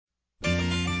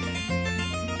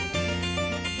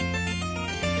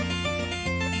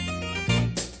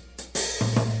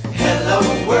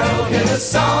Hear the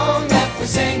song that we're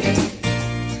singing.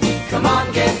 Come on,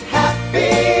 get happy.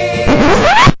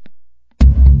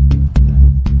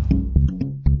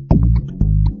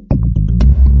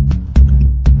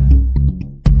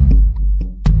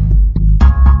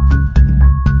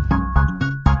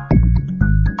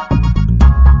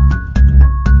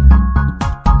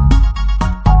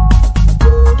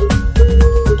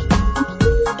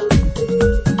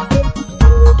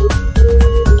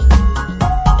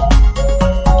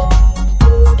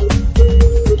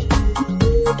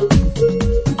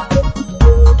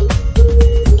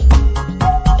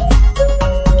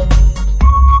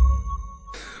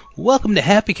 Welcome to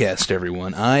HappyCast,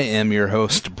 everyone. I am your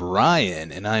host,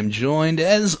 Brian, and I'm joined,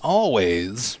 as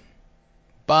always,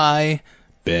 by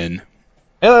Ben.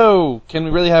 Hello! Can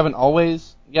we really have an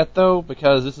always yet, though?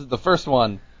 Because this is the first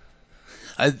one.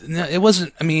 It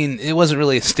wasn't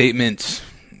really a statement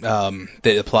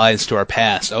that applies to our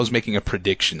past. I was making a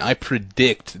prediction. I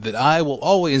predict that I will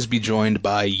always be joined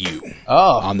by you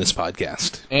on this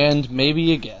podcast. And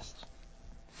maybe a guest.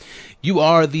 You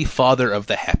are the father of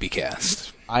the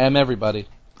HappyCast. I am everybody.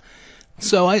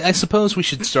 So I suppose we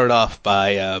should start off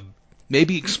by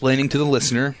maybe explaining to the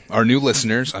listener, our new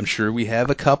listeners, I'm sure we have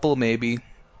a couple maybe,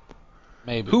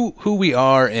 who we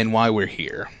are and why we're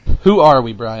here. Who are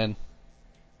we, Brian?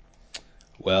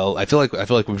 Well, I feel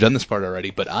like we've done this part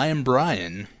already, but I am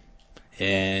Brian,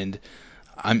 and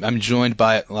I'm joined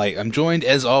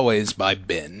as always by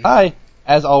Ben. Hi,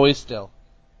 as always still.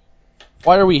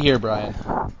 Why are we here, Brian?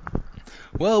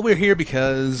 Well, we're here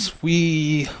because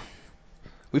we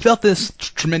felt this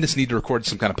tremendous need to record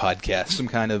some kind of podcast, some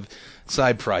kind of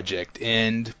side project,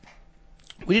 and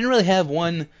we didn't really have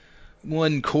one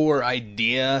core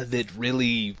idea that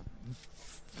really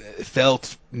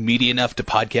felt meaty enough to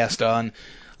podcast on,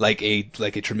 like a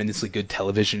tremendously good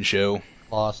television show.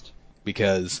 Lost.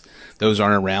 Because those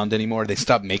aren't around anymore. They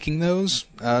stopped making those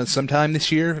sometime this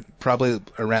year, probably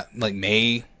around like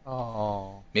May.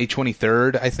 Oh. May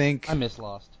 23rd, I think. I miss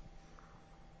Lost.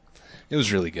 It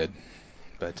was really good.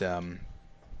 But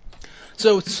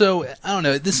so I don't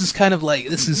know, this is kind of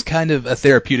a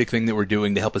therapeutic thing that we're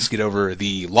doing to help us get over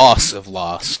the loss of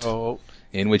Lost. Oh.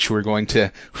 In which we're going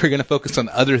to focus on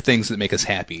other things that make us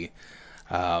happy.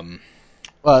 Well,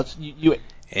 you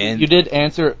did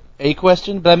answer a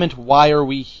question, but I meant why are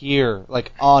we here,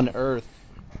 like on Earth?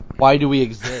 Why do we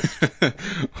exist?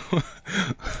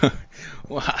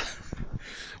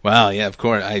 Wow, yeah, of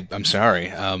course. I'm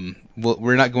sorry.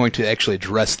 We're not going to actually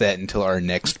address that until our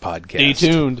next podcast. Stay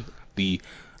tuned. The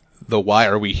Why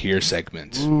Are We Here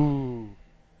segment. Ooh.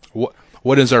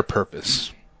 What is our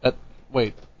purpose?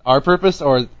 Wait, our purpose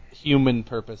or human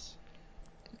purpose?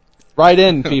 Write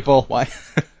in, people. Why?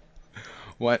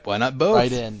 Why not both?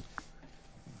 Write in.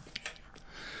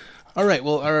 All right.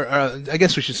 Well, I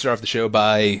guess we should start off the show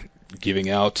by giving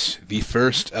out the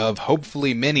first of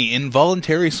hopefully many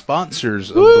involuntary sponsors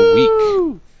of the week.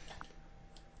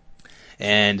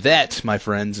 And that, my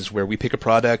friends, is where we pick a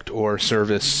product or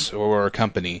service or a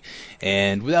company,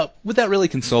 and without really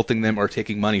consulting them or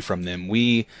taking money from them,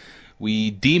 we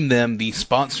deem them the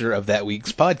sponsor of that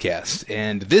week's podcast.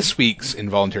 And this week's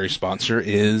involuntary sponsor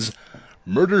is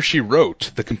Murder, She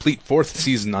Wrote, the complete 4th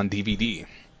season on DVD.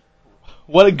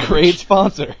 What a great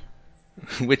sponsor.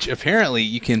 Which apparently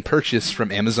you can purchase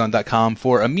from Amazon.com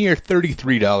for a mere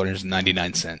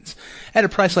 $33.99. At a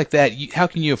price like that, how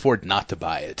can you afford not to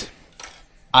buy it?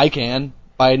 I can,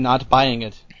 by not buying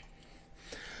it.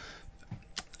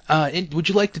 Would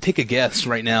you like to take a guess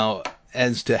right now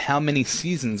as to how many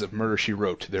seasons of Murder, She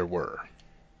Wrote there were?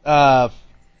 At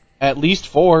least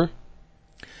 4.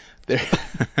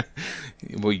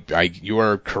 Well, you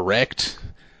are correct.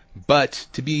 But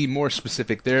to be more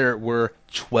specific, there were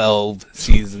 12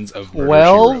 seasons of Murder,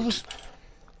 12?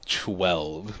 She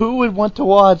Wrote. 12. Who would want to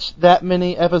watch that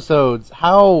many episodes?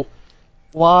 How?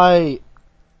 Why?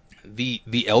 The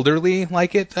elderly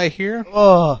like it, I hear.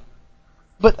 Ugh.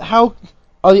 But how?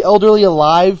 Are the elderly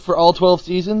alive for all 12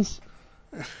 seasons?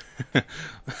 Back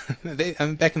in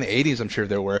the 80s, I'm sure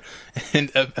there were.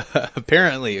 And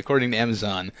apparently, according to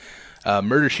Amazon,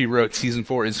 Murder, She Wrote Season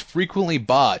 4 is frequently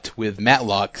bought with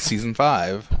Matlock Season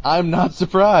 5. I'm not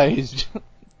surprised.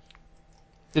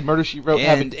 Did Murder, She Wrote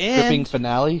have a gripping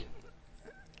finale?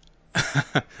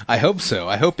 I hope so.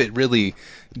 I hope it really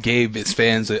gave its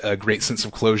fans a great sense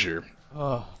of closure.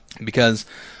 Oh. Because,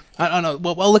 I don't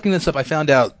know, while looking this up, I found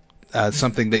out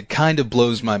something that kind of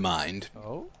blows my mind.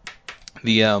 Oh?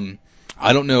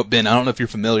 I don't know, Ben, I don't know if you're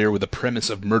familiar with the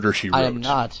premise of Murder, She Wrote. I am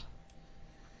not.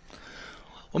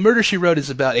 Well, Murder, She Wrote is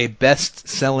about a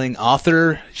best-selling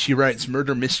author. She writes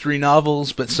murder mystery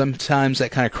novels, but sometimes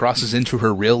that kind of crosses into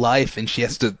her real life, and she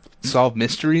has to solve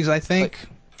mysteries, I think.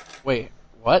 Wait,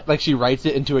 what? Like she writes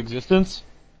it into existence?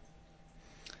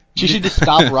 She should just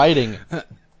stop writing.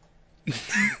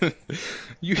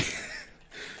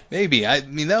 Maybe. I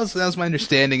mean, that was my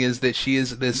understanding, is that she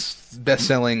is this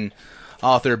best-selling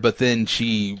author, but then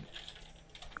she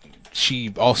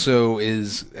also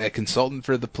is a consultant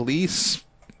for the police.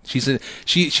 She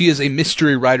is a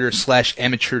mystery writer /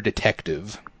 amateur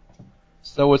detective.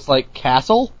 So it's like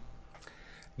Castle?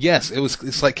 Yes,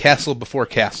 it's like Castle before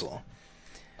Castle.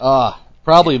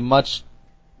 Probably much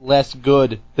less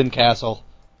good than Castle.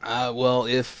 Well,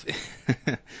 if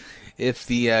if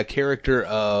the character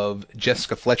of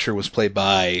Jessica Fletcher was played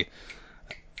by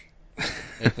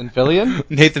Nathan Fillion?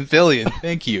 Nathan Fillion,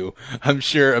 thank you. I'm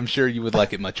sure you would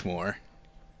like it much more.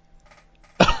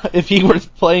 If he were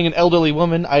playing an elderly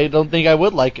woman, I don't think I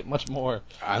would like it much more.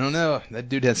 I don't know. That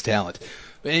dude has talent.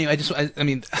 But anyway, I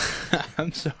mean,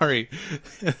 I'm sorry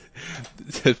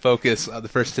to focus on the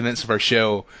first 10 minutes of our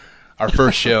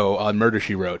first show on Murder,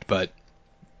 She Wrote, but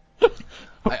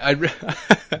I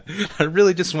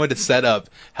really just wanted to set up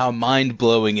how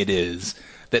mind-blowing it is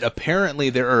that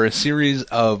apparently there are a series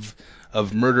of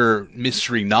murder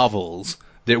mystery novels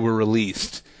that were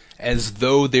released as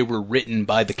though they were written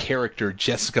by the character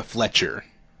Jessica Fletcher.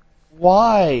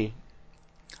 Why?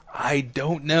 I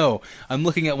don't know. I'm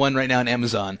looking at one right now on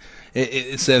Amazon.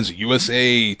 It says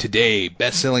USA Today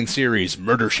best-selling series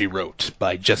Murder, She Wrote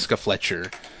by Jessica Fletcher.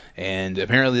 And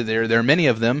apparently there are many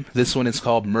of them. This one is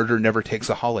called Murder Never Takes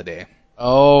a Holiday.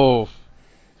 Oh,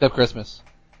 except Christmas.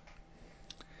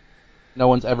 No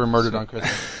one's ever murdered on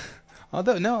Christmas.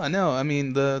 Although no, I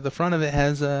mean the front of it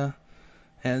has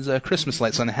Christmas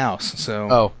lights on the house. So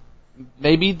oh,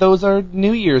 maybe those are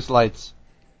New Year's lights.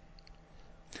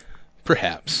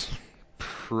 Perhaps.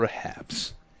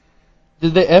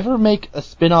 Did they ever make a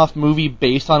spin-off movie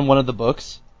based on one of the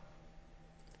books?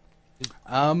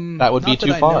 That would be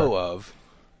too far. Not that I know of.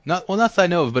 Not that I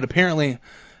know of, but apparently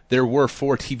there were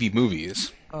 4 TV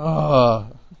movies.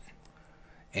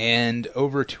 And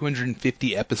over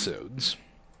 250 episodes.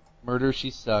 Murder, She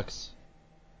Sucks.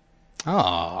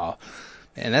 Aw,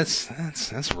 man,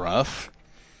 that's rough.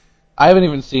 I haven't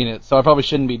even seen it, so I probably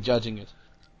shouldn't be judging it.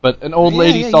 But an old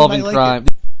lady solving crime.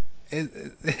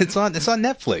 It's on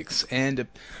Netflix, and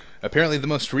apparently the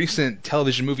most recent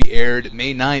television movie aired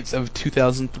May 9th of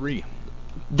 2003.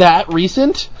 That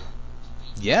recent?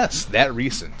 Yes, that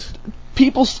recent.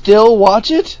 People still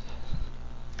watch it?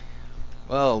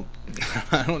 Well,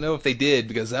 I don't know if they did,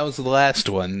 because that was the last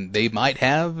one. They might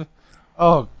have.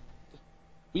 Oh,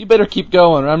 we better keep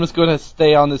going, or I'm just going to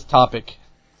stay on this topic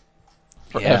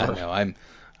forever. Yeah, no,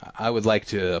 I would like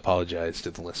to apologize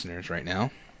to the listeners right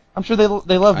now. I'm sure they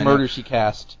love Murder, She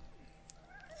Cast.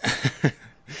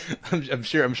 I'm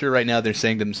sure right now they're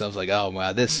saying to themselves like, oh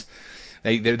wow,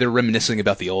 they're reminiscing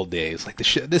about the old days. Like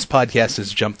this podcast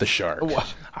has jumped the shark.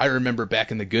 What? I remember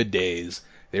back in the good days,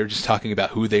 they were just talking about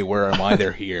who they were and why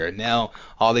they're here. And now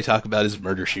all they talk about is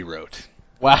Murder, She Wrote.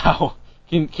 Wow.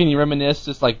 Can you reminisce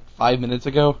just like 5 minutes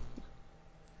ago?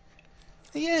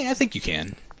 Yeah, I think you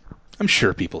can. I'm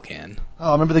sure people can.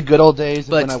 Oh, remember the good old days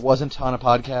when I wasn't on a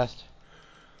podcast?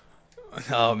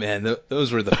 Oh man,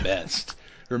 those were the best.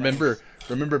 Remember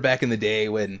back in the day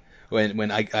when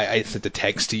I sent a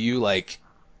text to you like,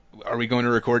 "Are we going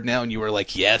to record now?" And you were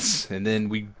like, "Yes." And then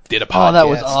we did a podcast. Oh, that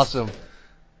was awesome.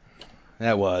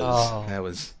 That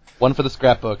was one for the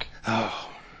scrapbook. Oh,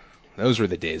 those were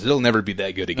the days. It'll never be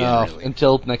that good again. Really.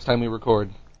 Until next time we record.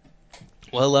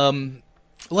 Well,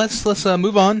 let's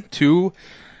move on to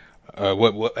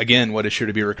what is sure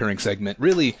to be a recurring segment.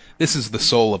 Really, this is the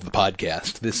soul of the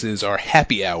podcast. This is our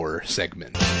happy hour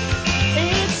segment.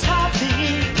 It's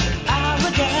happy hour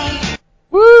again.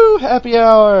 Woo! Happy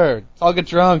hour! Let's all get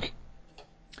drunk.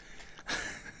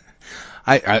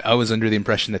 I was under the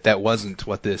impression that wasn't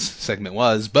what this segment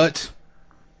was, but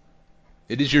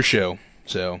it is your show,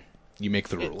 so you make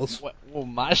the rules. Well,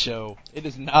 my show. It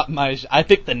is not my show. I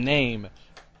picked the name.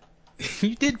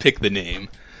 You did pick the name.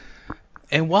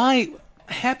 And why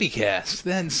Happy Cast?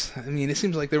 It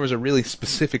seems like there was a really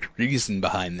specific reason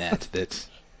behind that.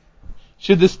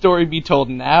 Should this story be told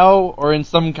now, or in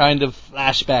some kind of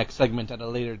flashback segment at a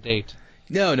later date?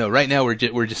 No. Right now we're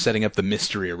just setting up the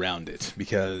mystery around it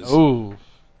because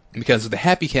the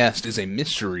Happy Cast is a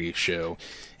mystery show,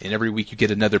 and every week you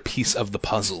get another piece of the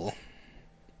puzzle.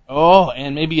 Oh,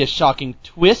 and maybe a shocking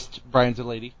twist, Brian's a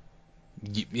lady.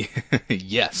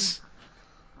 Yes.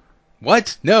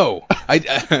 What? No.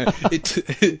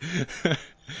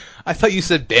 I thought you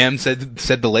said "damn," said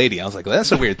the lady. I was like, well,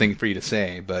 that's a weird thing for you to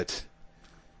say, but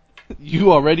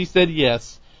You already said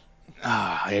yes.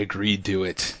 I agreed to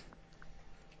it.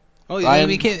 Oh, Ryan, I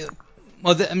mean, can't.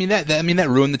 Well, that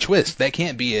ruined the twist. That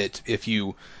can't be it if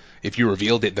you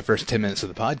revealed it in the first 10 minutes of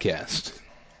the podcast.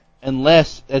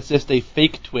 Unless it's just a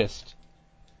fake twist.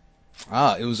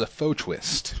 It was a faux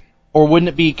twist. Or wouldn't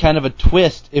it be kind of a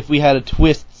twist if we had a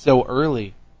twist so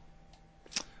early?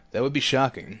 That would be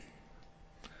shocking.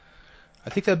 I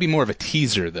think that would be more of a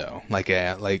teaser, though. Like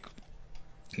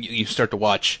you start to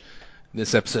watch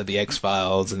this episode of The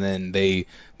X-Files, and then they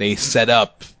set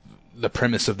up the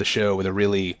premise of the show with a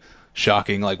really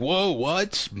shocking, like, whoa,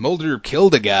 what? Mulder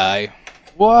killed a guy.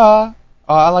 What?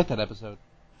 Oh, I like that episode.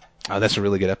 Oh, that's a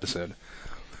really good episode.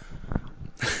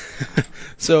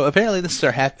 So apparently this is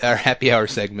our happy hour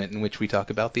segment in which we talk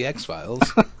about The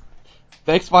X-Files.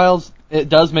 The X-Files, it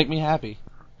does make me happy.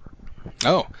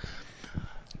 Oh.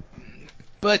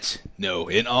 But no,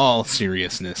 in all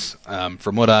seriousness,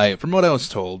 from what I was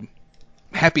told,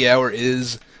 happy hour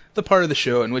is the part of the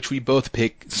show in which we both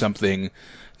pick something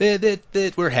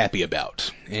that we're happy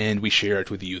about, and we share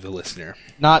it with you, the listener.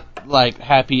 Not like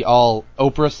happy all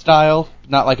Oprah style,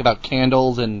 not like about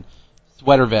candles and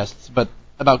sweater vests, but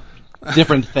about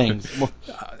different things.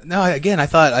 No, again, I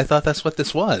thought that's what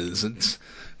this was.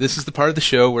 This is the part of the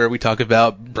show where we talk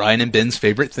about Brian and Ben's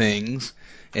favorite things,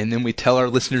 and then we tell our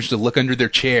listeners to look under their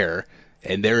chair,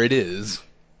 and there it is.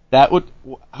 That would...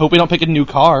 Hope we don't pick a new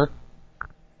car.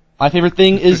 My favorite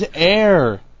thing is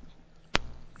air.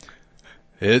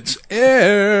 It's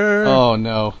air. Oh,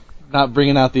 no. Not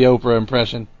bringing out the Oprah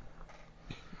impression.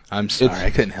 I'm sorry,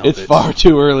 I couldn't help it. It's far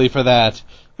too early for that.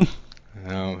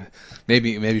 Oh,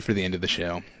 maybe for the end of the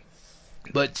show.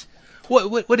 But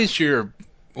what is your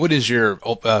what is your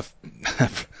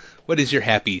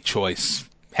happy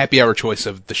hour choice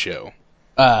of the show?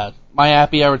 My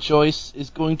happy hour choice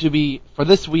is going to be, for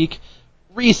this week,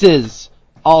 Reese's.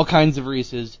 All kinds of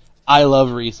Reese's. I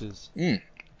love Reese's. You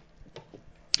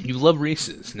love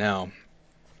Reese's. Now,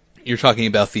 you're talking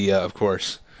about the, of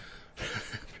course,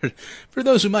 for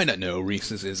those who might not know,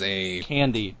 Reese's is a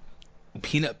candy.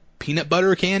 Peanut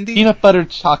butter candy? Peanut butter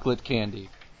chocolate candy.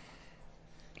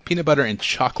 Peanut butter and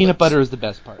chocolate. Peanut butter is the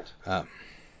best part. I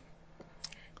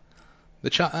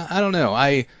don't know.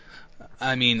 I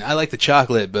mean, I like the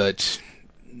chocolate, but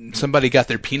somebody got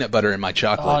their peanut butter in my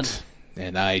chocolate,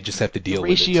 and I just have to deal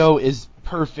with it. The ratio is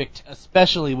perfect,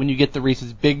 especially when you get the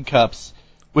Reese's Big Cups,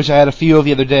 which I had a few of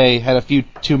the other day, had a few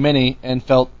too many, and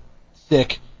felt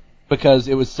sick because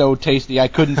it was so tasty. I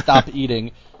couldn't stop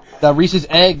eating. The Reese's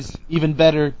Eggs, even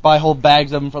better. Buy whole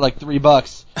bags of them for like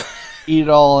 $3. Eat it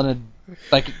all in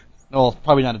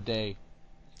probably not a day.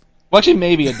 Well, actually,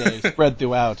 maybe a day, spread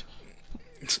throughout.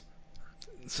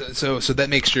 So that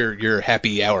makes your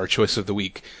happy hour choice of the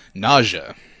week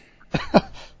nausea.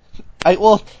 I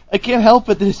can't help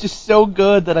it. It's just so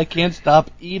good that I can't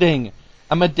stop eating.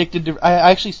 I'm addicted to...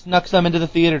 I actually snuck some into the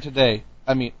theater today.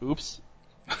 I mean, oops.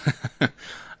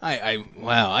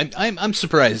 I'm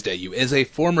surprised at you. As a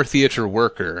former theater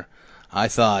worker, I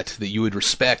thought that you would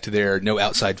respect their no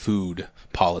outside food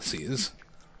policies.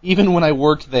 Even when I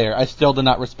worked there, I still did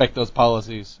not respect those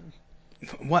policies.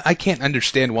 Well, I can't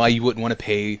understand why you wouldn't want to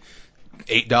pay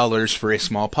 $8 for a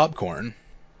small popcorn.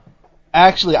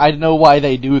 Actually, I know why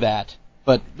they do that,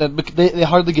 but they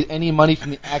hardly get any money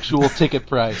from the actual ticket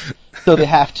price. So they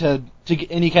have to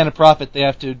get any kind of profit, they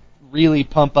have to really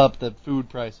pump up the food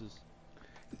prices.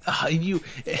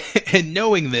 And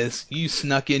knowing this, you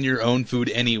snuck in your own food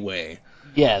anyway.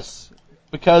 Yes,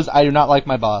 because I do not like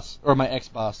my boss, or my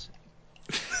ex-boss.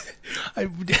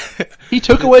 He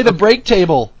took away the break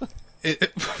table.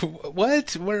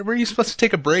 What? Where are you supposed to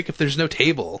take a break if there's no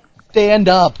table? Stand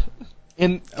up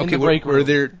in the break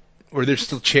room. Were there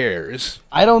still chairs?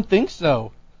 I don't think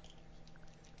so.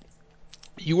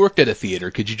 You worked at a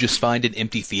theater. Could you just find an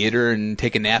empty theater and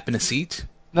take a nap in a seat?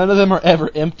 None of them are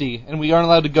ever empty, and we aren't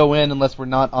allowed to go in unless we're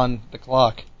not on the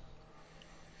clock.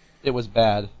 It was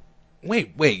bad.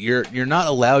 Wait, you're not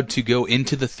allowed to go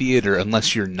into the theater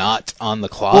unless you're not on the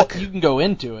clock? Well, you can go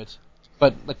into it,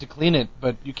 but to clean it,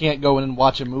 but you can't go in and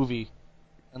watch a movie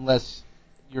unless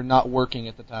you're not working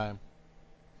at the time.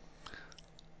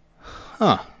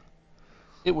 Huh.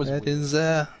 It was weird.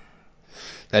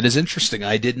 That is interesting.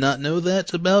 I did not know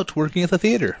that about working at the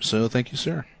theater, so thank you,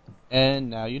 sir. And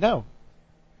now you know.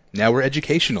 Now we're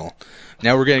educational.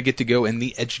 Now we're going to get to go in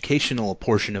the educational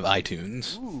portion of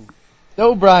iTunes. Ooh.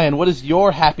 So, Brian, what is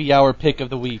your happy hour pick of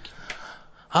the week?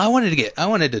 I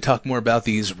wanted to talk more about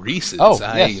these Reese's. Oh,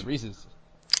 yes, Reese's.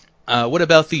 What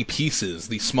about the pieces,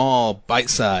 the small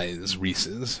bite-sized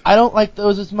Reese's? I don't like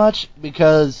those as much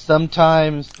because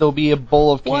sometimes there'll be a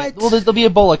bowl of What? there'll be a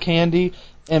bowl of candy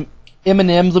and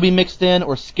M&Ms will be mixed in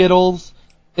or Skittles,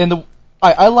 and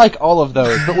I like all of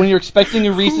those. But when you're expecting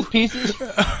a Reese's Pieces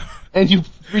and you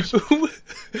reach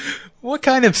What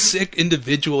kind of sick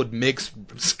individual would mix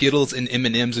Skittles and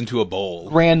M&Ms into a bowl?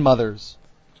 grandmothers.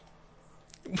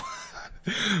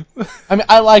 I mean,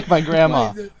 I like my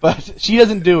grandma, but she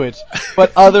doesn't do it.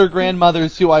 But other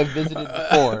grandmothers who I've visited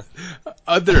before,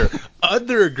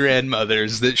 Other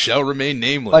grandmothers that shall remain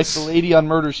nameless. like the lady on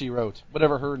Murder, She Wrote,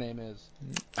 whatever her name is,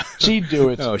 she'd do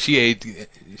it. Oh, she ate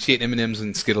M&Ms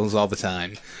and Skittles all the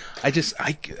time. I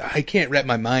can't wrap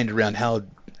my mind around how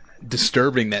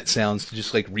disturbing that sounds to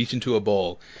just like reach into a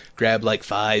bowl, grab like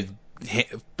 5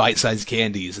 bite-sized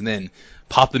candies, and then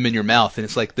pop them in your mouth, and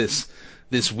it's like this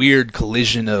weird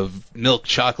collision of milk,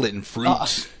 chocolate, and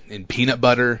fruit and peanut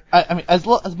butter. I mean, as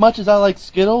much as I like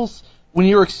Skittles, when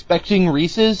you're expecting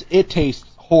Reese's, it tastes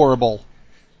horrible.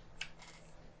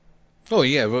 Oh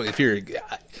yeah, well, if you're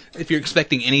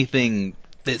expecting anything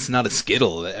that's not a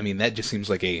Skittle, I mean that just seems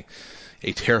like a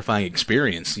terrifying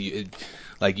experience.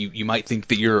 You might think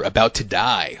that you're about to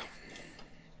die.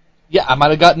 Yeah, I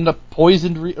might have gotten a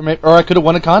poisoned, or I could have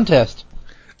won a contest.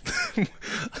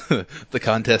 The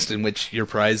contest in which your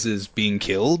prize is being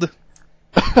killed?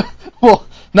 Well,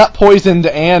 not poisoned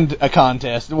and a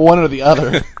contest, one or the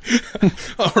other.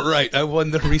 Alright, I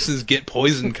won the Reese's Get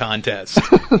Poisoned contest.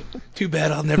 Too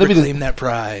bad I'll never claim that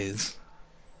prize.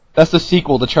 That's the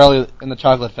sequel to Charlie and the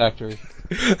Chocolate Factory.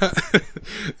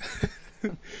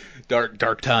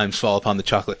 Dark times fall upon the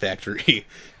chocolate factory.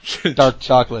 Dark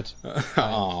chocolate.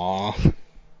 Aww.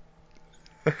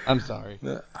 I'm sorry.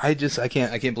 I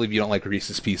can't believe you don't like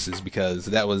Reese's Pieces, because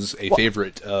that was a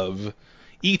favorite of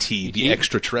E.T. the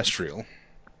Extraterrestrial.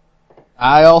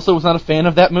 I also was not a fan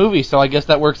of that movie, so I guess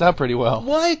that works out pretty well.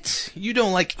 What? You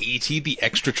don't like E.T. the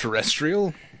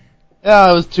Extraterrestrial?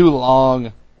 Yeah, it was too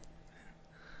long.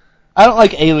 I don't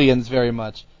like Aliens very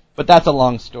much, but that's a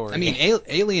long story. I mean,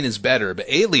 Alien is better, but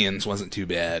Aliens wasn't too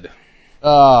bad.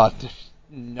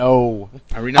 No.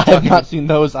 Are we not I have talking? not seen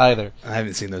those either. I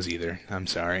haven't seen those either. I'm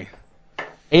sorry.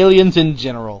 Aliens in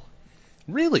general.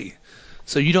 Really?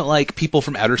 So you don't like People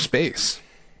from Outer Space?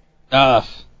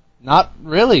 Not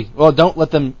really. Well, don't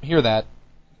let them hear that.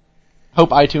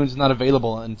 Hope iTunes is not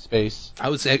available in space. I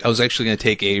was actually going to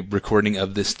take a recording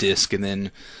of this disc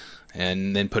and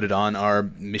then put it on our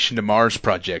Mission to Mars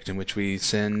project, in which we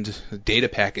send data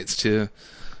packets to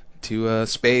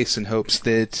space in hopes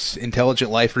that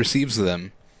intelligent life receives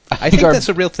them. I think that's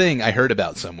a real thing I heard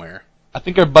about somewhere. I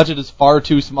think our budget is far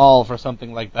too small for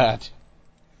something like that.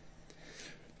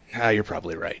 You're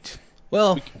probably right.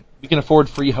 Well, we can afford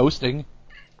free hosting.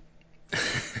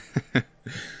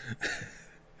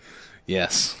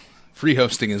 Yes. Free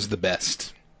hosting is the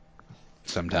best.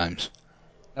 Sometimes.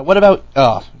 Now, what about...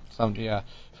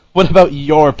 What about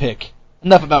your pick?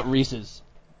 Enough about Reese's.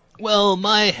 Well,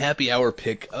 my happy hour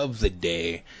pick of the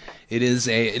day. It is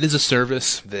a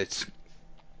service that...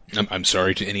 I'm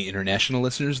sorry to any international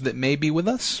listeners that may be with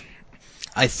us.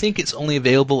 I think it's only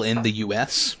available in the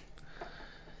U.S.,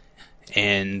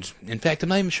 and, in fact, I'm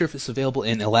not even sure if it's available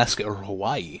in Alaska or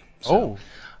Hawaii. So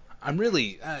I'm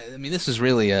really... this is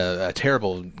really a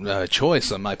terrible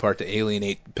choice on my part to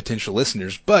alienate potential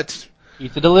listeners, but...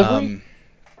 Pizza delivery?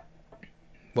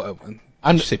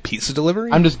 Did you say pizza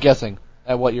delivery? I'm just guessing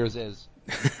at what yours is.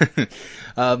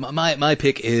 My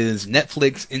pick is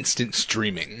Netflix Instant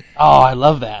Streaming. Oh, I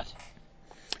love that.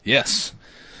 Yes.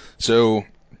 So,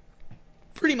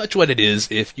 pretty much what it is,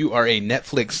 if you are a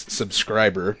Netflix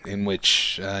subscriber, in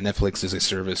which Netflix is a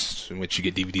service in which you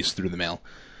get DVDs through the mail,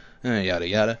 yada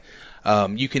yada,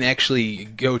 you can actually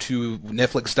go to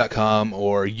Netflix.com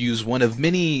or use one of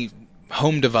many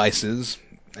home devices,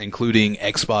 including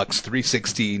Xbox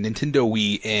 360, Nintendo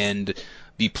Wii, and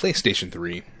the PlayStation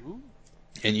 3.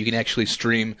 And you can actually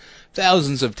stream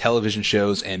thousands of television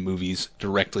shows and movies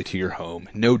directly to your home.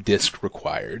 No disc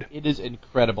required. It is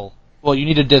incredible. Well, you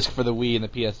need a disc for the Wii and the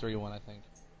PS3 one, I think.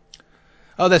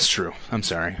 Oh, that's true. I'm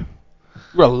sorry.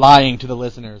 You are lying to the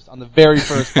listeners on the very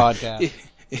first podcast.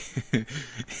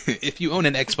 If you own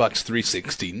an Xbox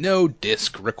 360, no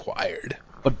disc required.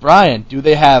 But Brian, do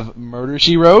they have Murder,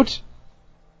 She Wrote?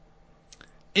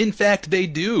 In fact, they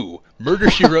do. Murder,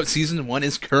 She Wrote Season 1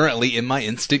 is currently in my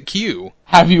instant queue.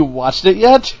 Have you watched it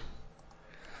yet?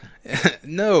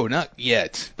 No, not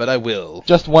yet, but I will.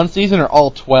 Just one season or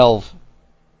all 12?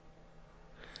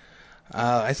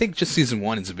 I think just Season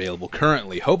 1 is available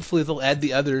currently. Hopefully they'll add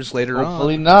the others later on.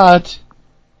 Hopefully not.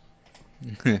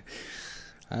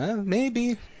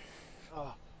 Maybe.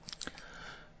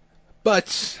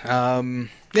 But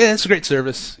yeah, it's a great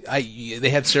service. They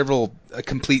have several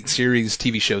complete series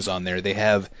TV shows on there. They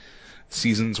have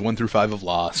seasons 1 through 5 of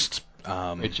Lost.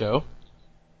 Great show.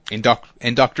 And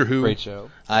Doctor Who. Great show.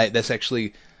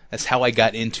 That's how I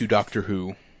got into Doctor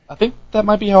Who. I think that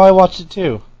might be how I watched it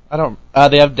too. I don't.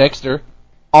 They have Dexter,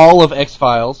 all of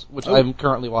X-Files, which I'm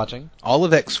currently watching. All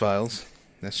of X-Files.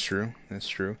 That's true.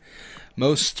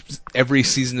 Most every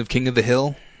season of King of the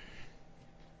Hill.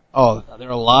 Oh, there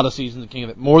are a lot of seasons of King of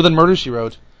the more than Murder, She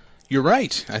Wrote. You're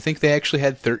right. I think they actually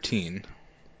had 13.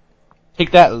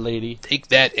 Take that, lady. Take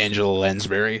that, Angela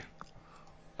Lansbury.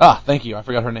 Ah, thank you. I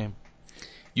forgot her name.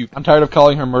 I'm tired of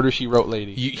calling her Murder, She Wrote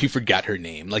lady. You forgot her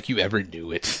name, like you ever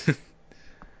knew it.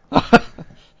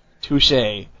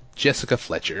 Touché. Jessica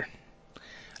Fletcher.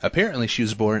 Apparently she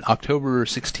was born October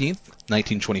 16th,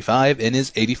 1925, and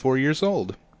is 84 years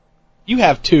old. You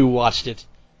have too watched it.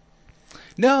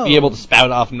 No. Be able to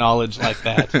spout off knowledge like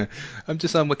that. I'm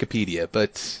just on Wikipedia,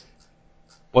 but...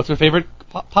 What's her favorite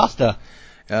pasta?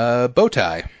 Bow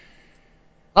tie.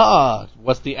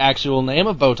 What's the actual name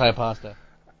of bow tie pasta?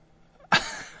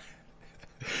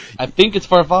 I think it's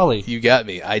farfalle. You got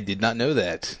me. I did not know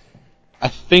that. I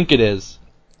think it is.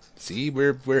 See,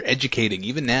 we're educating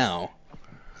even now.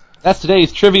 That's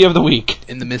today's trivia of the week.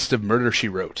 In the midst of Murder, She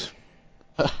Wrote.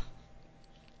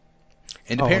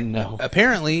 And no.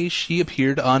 Apparently, she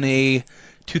appeared on a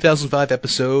 2005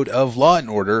 episode of Law &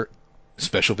 Order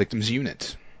Special Victims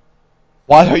Unit.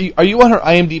 Why are you on her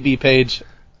IMDb page?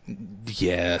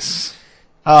 Yes.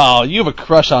 Oh, you have a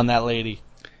crush on that lady.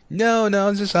 No,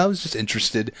 I was just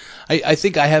interested. I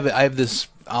think I have this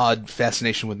odd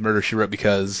fascination with Murder, She Wrote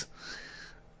because...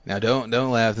 Now, don't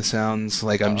laugh. This sounds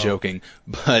like I'm joking.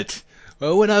 But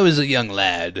when I was a young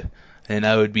lad, and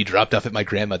I would be dropped off at my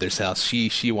grandmother's house,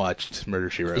 she watched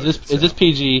Murder, She Wrote. Is this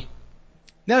PG?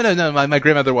 No. My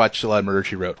grandmother watched a lot of Murder,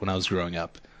 She Wrote when I was growing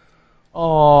up.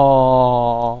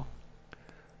 Aww.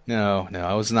 No,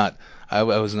 I was not. I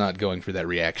was not going for that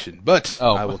reaction, but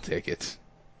I will take it.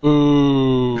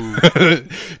 Ooh.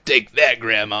 Take that,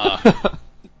 Grandma.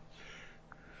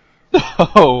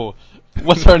 Oh.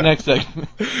 What's our next segment?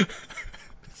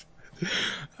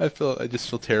 I just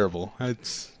feel terrible.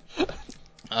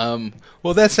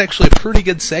 Well, that's actually a pretty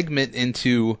good segment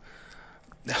into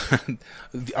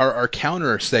our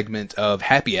counter segment of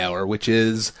Happy Hour, which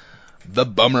is the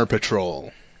Bummer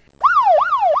Patrol.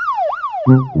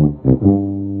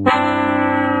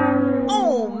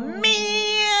 Oh,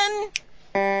 man!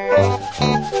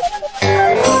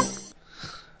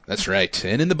 That's right.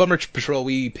 And in the Bummer Patrol,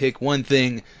 we pick one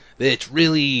thing that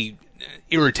really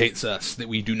irritates us, that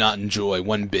we do not enjoy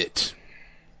one bit.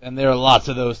 And there are lots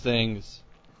of those things.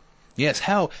 Yes,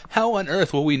 how on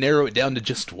earth will we narrow it down to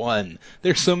just one?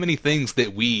 There's so many things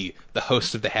that we, the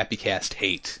hosts of the Happy Cast,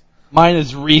 hate. Mine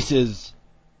is Reese's.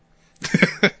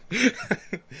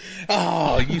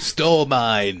 Oh, you stole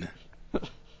mine.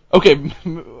 Okay,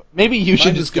 maybe you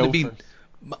should just go first.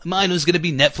 Mine was going to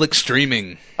be Netflix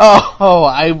streaming.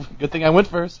 Good thing I went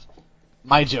first.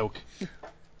 My joke.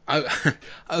 I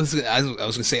was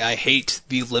going to say I hate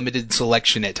the limited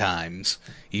selection at times,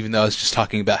 even though I was just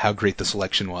talking about how great the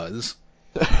selection was.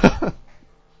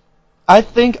 I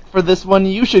think for this one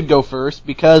you should go first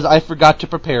because I forgot to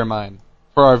prepare mine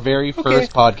for our very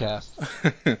first podcast.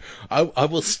 I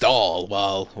will stall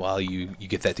while you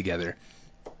get that together.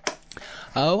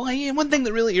 One thing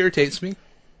that really irritates me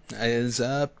is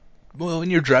when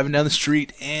you're driving down the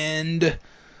street and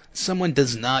someone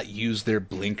does not use their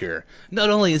blinker. Not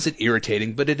only is it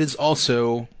irritating, but it is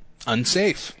also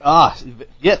unsafe.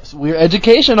 Yes, we're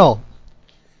educational.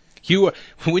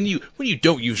 When you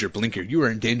don't use your blinker, you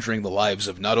are endangering the lives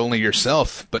of not only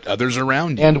yourself, but others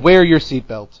around you. And wear your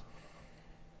seatbelt.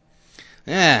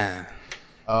 I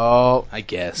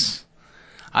guess.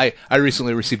 I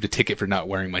recently received a ticket for not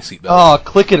wearing my seatbelt. Oh,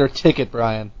 click it or ticket,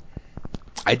 Brian.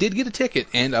 I did get a ticket,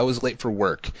 and I was late for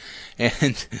work.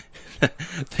 And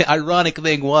the ironic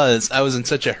thing was, I was in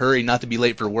such a hurry not to be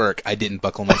late for work, I didn't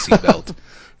buckle my seatbelt.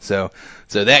 So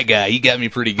that guy, he got me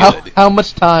pretty good. How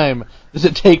much time does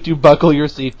it take to buckle your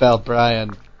seatbelt,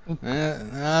 Brian?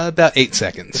 About 8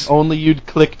 seconds. If only you'd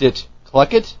clicked it.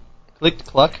 Cluck it? Clicked,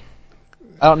 cluck?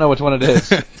 I don't know which one it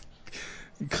is.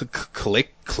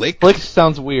 Click? Click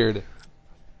sounds weird.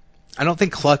 I don't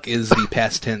think cluck is the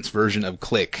past tense version of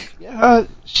click. Yeah,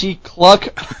 she cluck.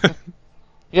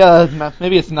 Yeah,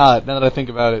 maybe it's not, now that I think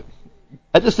about it.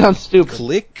 That just sounds stupid.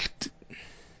 Clicked?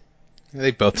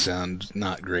 They both sound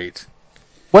not great.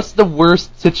 What's the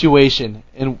worst situation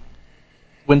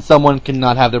when someone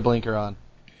cannot have their blinker on?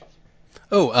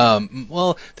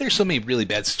 Well, there's so many really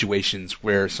bad situations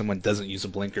where someone doesn't use a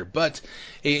blinker, but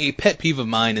a pet peeve of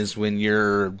mine is when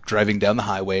you're driving down the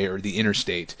highway or the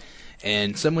interstate,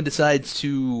 and someone decides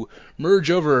to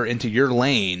merge over into your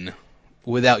lane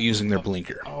without using their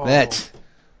blinker. Oh. That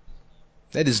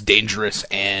is dangerous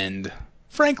and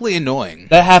frankly annoying.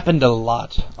 That happened a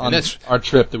lot on that's- our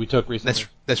trip that we took recently.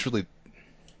 That's really.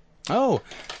 Oh,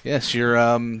 yes, your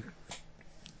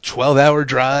 12-hour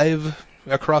drive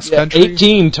across country.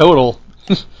 18 total.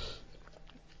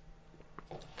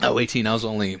 Oh, 18. I was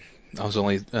only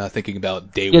thinking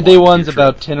about day one. Yeah, day of one's your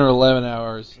about trip. 10 or 11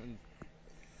 hours.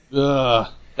 Ugh,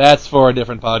 that's for a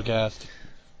different podcast.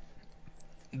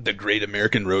 The Great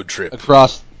American Road Trip.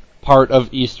 Across part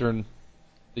of eastern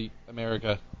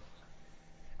America.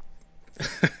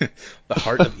 The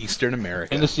heart of Eastern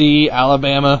America. Tennessee,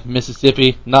 Alabama,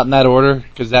 Mississippi. Not in that order,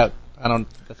 because that's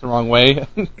the wrong way.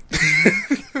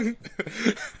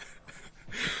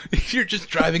 You're just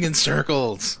driving in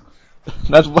circles.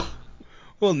 That's why.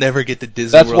 We'll never get to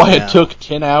Disney That's World why now. it took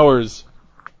 10 hours.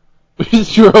 We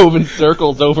just drove in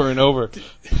circles over and over.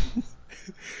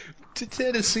 To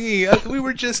Tennessee. We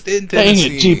were just in Dang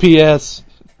Tennessee. it, GPS.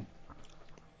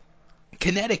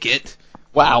 Connecticut.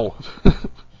 Wow.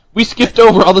 We skipped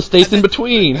over all the states in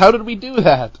between. How did we do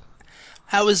that?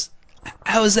 How is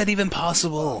that even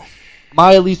possible?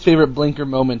 My least favorite blinker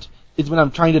moment is when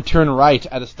I'm trying to turn right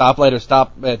at a stoplight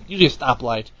or usually a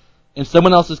stoplight, and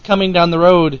someone else is coming down the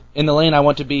road in the lane I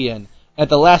want to be in. At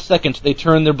the last second, they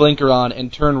turn their blinker on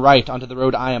and turn right onto the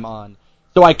road I am on.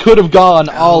 So I could have gone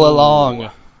all along.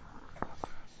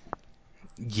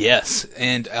 Yes,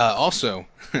 and also,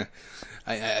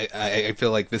 I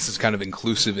feel like this is kind of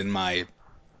inclusive in my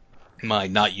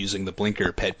not using the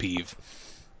blinker pet peeve.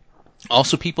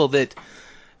 Also, people that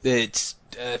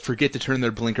forget to turn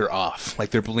their blinker off,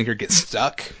 like their blinker gets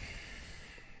stuck.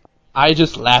 I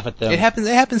just laugh at them. It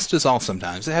happens to us all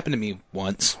sometimes. It happened to me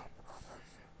once.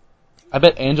 I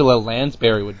bet Angela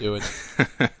Lansbury would do it.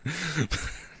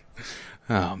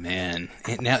 Oh man!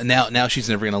 And now she's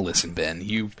never gonna listen, Ben.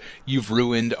 You've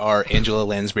ruined our Angela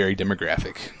Lansbury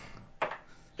demographic.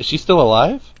 Is she still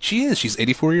alive? She is. She's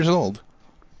 84 years old.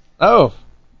 Oh,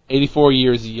 84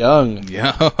 years young.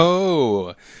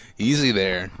 Yo, easy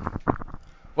there.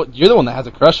 Well, you're the one that has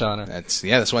a crush on her.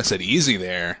 That's why I said easy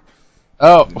there.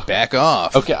 Oh, Back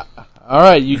off. okay. All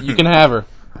right, you can have her.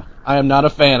 I am not a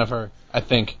fan of her, I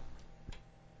think.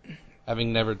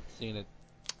 Having never seen it.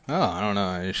 Oh, I don't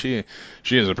know. She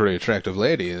is a pretty attractive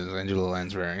lady, is Angela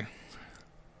Lansbury.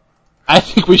 I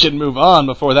think we should move on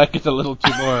before that gets a little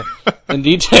too more in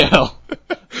detail.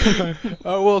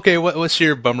 Oh, well, okay. What's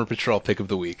your Bummer Patrol pick of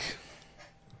the week?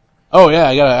 Oh yeah,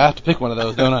 I have to pick one of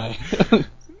those, don't I?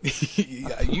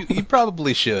 you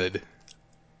probably should.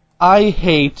 I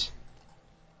hate.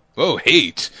 Whoa,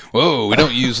 hate. Whoa, we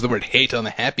don't use the word hate on the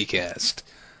Happy Cast.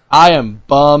 I am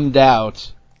bummed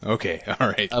out. Okay, all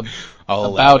right. Ab- I'll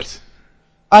allow about- it.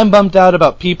 I'm bummed out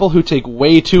about people who take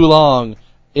way too long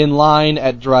in line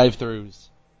at drive-thrus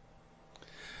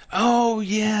Oh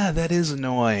yeah, that is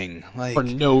annoying. Like for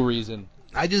no reason.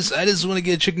 I just want to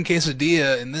get a chicken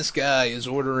quesadilla, and this guy is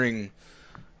ordering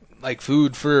like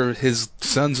food for his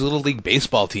son's little league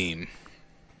baseball team.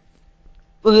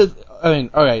 Well, I mean,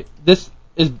 all right. This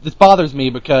bothers me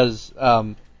because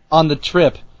on the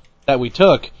trip that we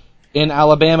took in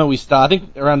Alabama, we stopped. I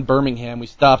think around Birmingham, we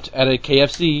stopped at a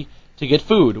KFC to get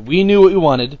food. We knew what we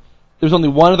wanted. There was only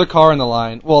one other car in the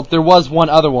line. Well, there was one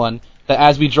other one that,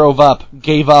 as we drove up,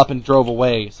 gave up and drove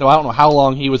away. So I don't know how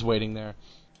long he was waiting there.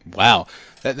 Wow,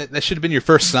 that should have been your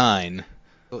first sign.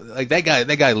 Like that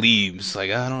guy leaves.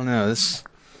 Like I don't know, this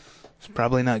is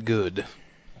probably not good.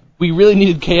 We really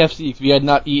needed KFC because we had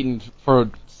not eaten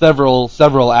for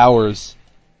several hours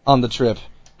on the trip.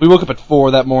 We woke up at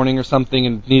 4 that morning or something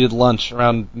and needed lunch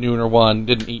around noon or 1.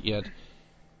 Didn't eat yet.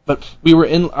 But we were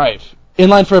in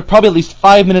line for probably at least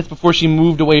 5 minutes before she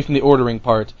moved away from the ordering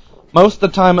part. Most of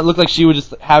the time it looked like she was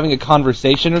just having a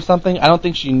conversation or something. I don't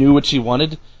think she knew what she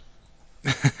wanted.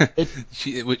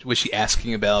 Was she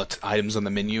asking about items on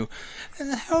the menu?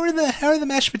 How are the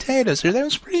mashed potatoes? Are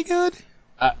those pretty good?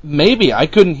 Maybe. I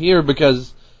couldn't hear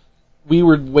because we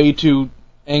were way too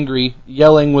angry,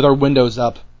 yelling with our windows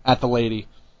up at the lady.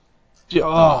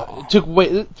 It took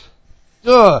way...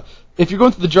 If you're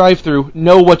going through the drive-thru,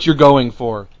 know what you're going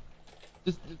for.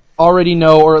 Just already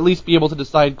know, or at least be able to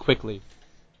decide quickly.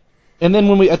 And then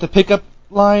when we at the pickup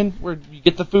line, where you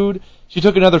get the food, she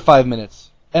took another 5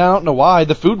 minutes. And I don't know why.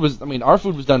 Our food was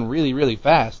done really, really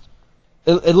fast.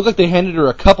 It looked like they handed her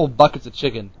a couple buckets of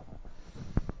chicken.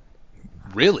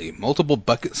 Really? Multiple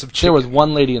buckets of chicken? There was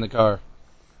one lady in the car.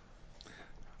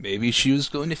 Maybe she was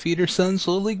going to feed her son's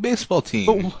Little League baseball team,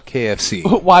 But-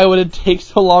 KFC. Why would it take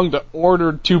so long to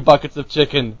order 2 buckets of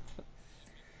chicken?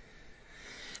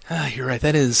 You're right.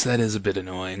 That is a bit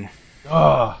annoying.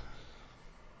 Ugh.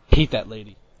 Hate that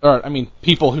lady. Or, I mean,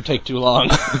 people who take too long.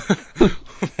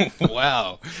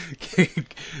 Wow,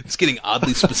 it's getting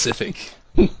oddly specific.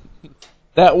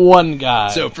 That one guy.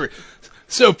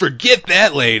 So forget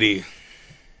that lady.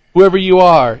 Whoever you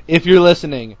are, if you're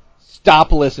listening,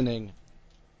 stop listening.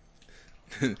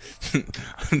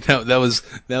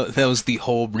 that was the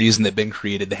whole reason that Ben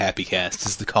created the Happy Cast,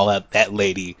 is to call out that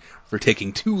lady for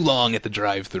taking too long at the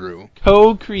drive-thru.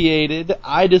 Co-created.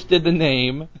 I just did the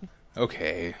name.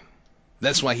 Okay.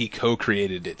 That's why he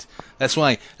co-created it. That's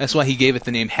why he gave it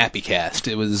the name Happy Cast.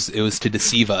 It was to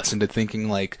deceive us into thinking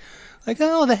like,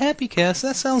 oh, the Happy Cast,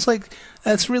 that sounds like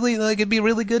that's really like it'd be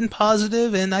really good and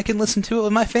positive and I can listen to it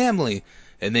with my family.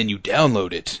 And then you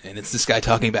download it and it's this guy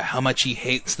talking about how much he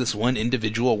hates this one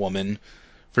individual woman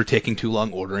for taking too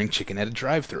long ordering chicken at a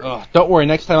drive-thru. Ugh, don't worry,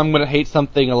 next time I'm going to hate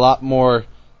something a lot more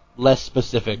less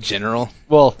specific. General?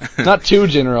 Well, not too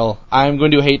general. I'm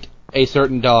going to hate a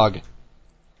certain dog.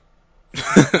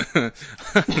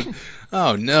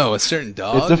 Oh no, a certain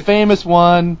dog? It's a famous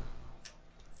one.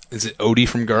 Is it Odie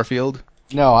from Garfield?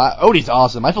 No, Odie's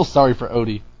awesome. I feel sorry for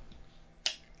Odie.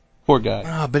 Poor guy.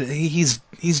 Oh, but he's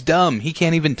dumb. He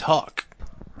can't even talk.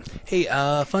 Hey,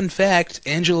 fun fact,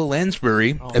 Angela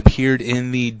Lansbury appeared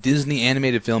in the Disney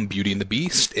animated film Beauty and the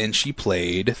Beast, and she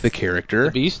played the character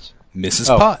The Beast? Mrs.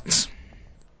 Oh. Potts.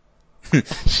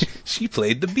 She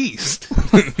played the Beast.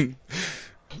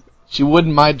 She would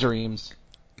in my dreams.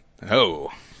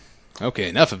 Oh. Okay,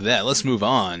 enough of that. Let's move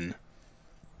on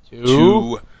Two.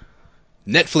 to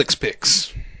Netflix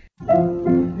picks.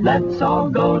 Let's all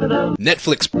go to the.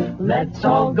 Netflix. Let's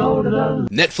all go to the.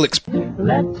 Netflix.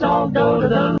 Let's all go to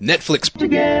the. Netflix. To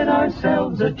get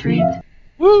ourselves a treat.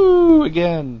 Woo!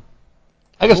 Again.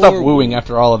 I gotta stop Or- wooing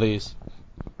after all of these.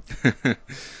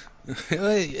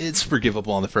 It's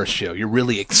forgivable on the first show. You're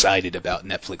really excited about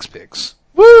Netflix picks.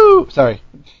 Woo! Sorry.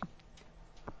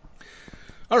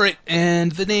 All right,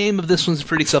 and the name of this one's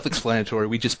pretty self-explanatory.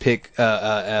 We just pick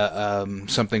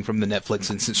something from the Netflix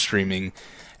instant streaming,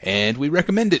 and we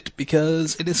recommend it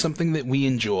because it is something that we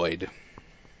enjoyed.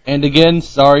 And again,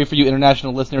 sorry for you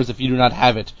international listeners if you do not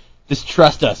have it. Just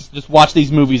trust us. Just watch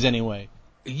these movies anyway.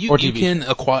 You Or TV. can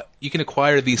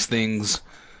acquire these things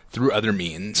through other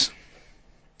means.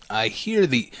 I hear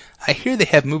they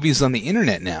have movies on the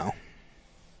internet now.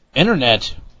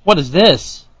 Internet? What is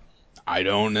this? I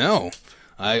don't know.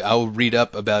 I'll read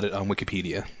up about it on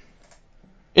Wikipedia.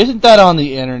 Isn't that on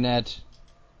the internet?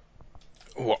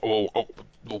 What?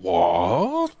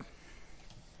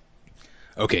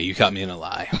 Okay, you caught me in a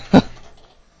lie.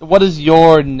 What is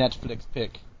your Netflix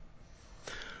pick?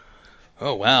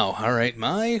 Oh, wow. All right,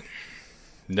 my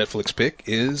Netflix pick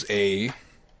is a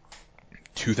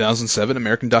 2007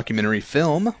 American documentary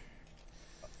film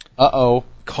Uh-oh.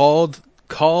 called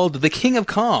The King of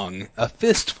Kong, A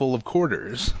Fistful of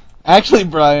Quarters. Actually,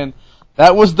 Brian,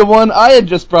 that was the one I had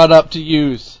just brought up to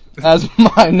use as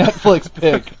my Netflix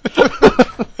pick.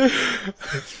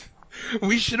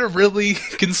 We should have really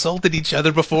consulted each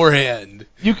other beforehand.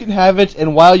 You can have it,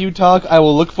 and while you talk, I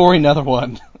will look for another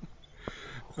one.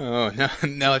 Oh,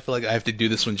 now I feel like I have to do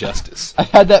this one justice. I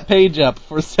had that page up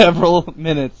for several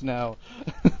minutes now.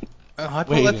 I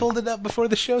Waiting. pulled it up before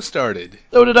the show started.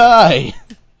 So did I.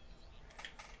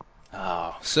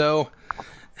 Oh, so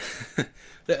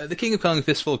the King of Kong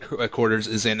Fistful of Quarters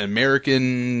is an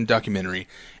American documentary,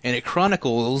 and it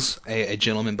chronicles a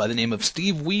gentleman by the name of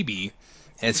Steve Wiebe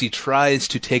as he tries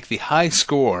to take the high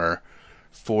score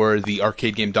for the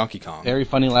arcade game Donkey Kong. Very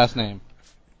funny last name.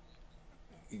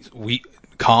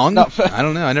 Kong? No. I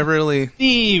don't know. I never really...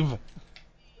 Steve!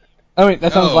 Oh wait,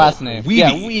 that's not his Oh, last name. Wiebe.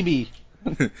 Yeah, Weeby.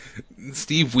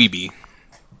 Steve Wiebe.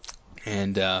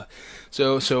 And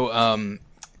so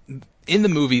in the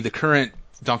movie, the current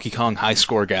Donkey Kong high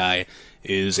score guy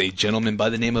is a gentleman by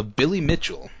the name of Billy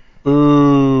Mitchell.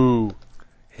 Boo.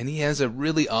 And he has a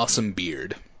really awesome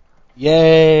beard.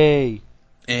 Yay.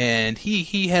 And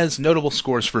he has notable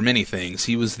scores for many things.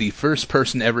 He was the first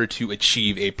person ever to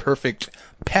achieve a perfect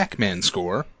Pac-Man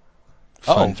score.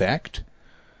 Fun fact.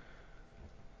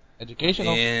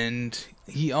 Educational. And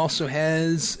he also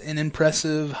has an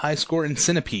impressive high score in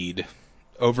Centipede,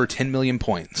 over 10 million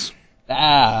points.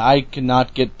 I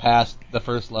cannot get past the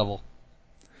first level.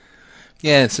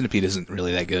 Yeah, Centipede isn't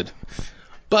really that good.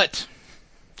 But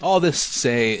all this to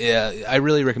say, I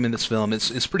really recommend this film.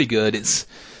 It's pretty good.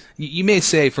 You may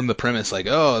say from the premise, like,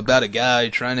 oh, about a guy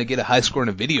trying to get a high score in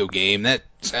a video game. That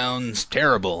sounds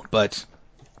terrible, but...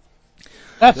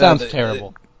 That sounds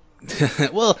terrible.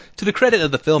 well, to the credit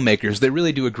of the filmmakers, they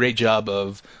really do a great job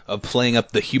of playing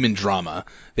up the human drama.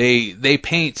 They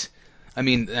paint. I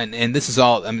mean, and this is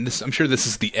all. I mean, I'm sure this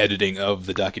is the editing of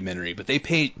the documentary, but they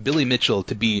paint Billy Mitchell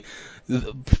to be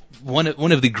one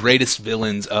of the greatest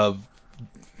villains of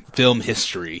film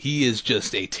history. He is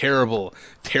just a terrible,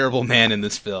 terrible man in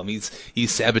this film. He's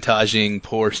sabotaging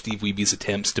poor Steve Weeby's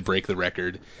attempts to break the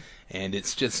record, and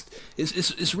it's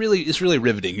really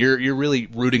riveting. You're really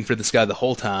rooting for this guy the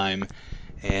whole time,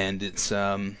 and it's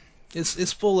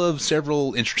full of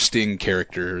several interesting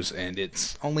characters, and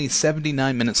it's only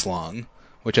 79 minutes long,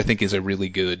 which I think is a really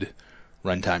good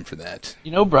runtime for that.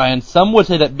 You know, Brian, some would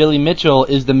say that Billy Mitchell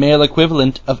is the male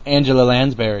equivalent of Angela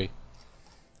Lansbury.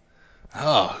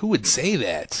 Oh, who would say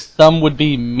that? Some would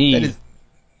be me.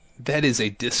 That is a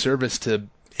disservice to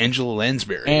Angela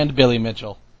Lansbury. And Billy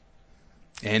Mitchell.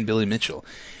 And Billy Mitchell.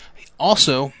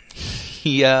 Also,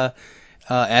 he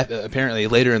apparently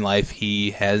later in life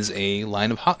he has a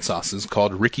line of hot sauces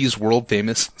called Ricky's World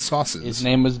Famous Sauces. His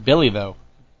name was Billy, though.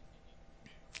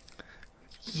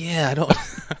 Yeah, I don't...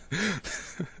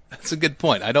 That's a good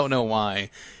point. I don't know why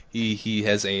he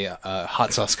has a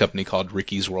hot sauce company called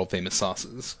Ricky's World Famous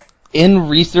Sauces. In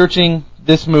researching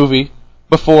this movie,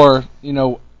 before,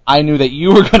 I knew that you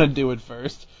were going to do it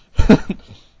first,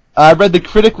 I read the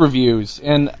critic reviews,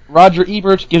 and Roger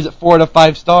Ebert gives it 4 out of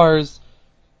 5 stars,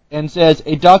 and says,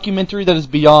 a documentary that is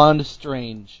beyond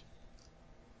strange.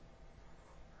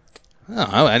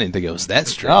 Oh, I didn't think it was that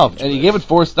strange. No, and he gave it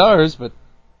 4 stars, but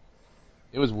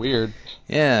it was weird.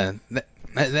 Yeah,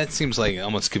 that seems like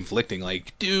almost conflicting.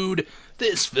 Like, dude,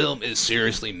 this film is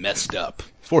seriously messed up.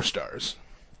 4 stars.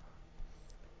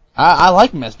 I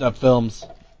like messed up films.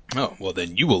 Oh, well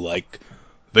then you will like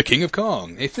The King of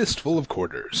Kong, A Fistful of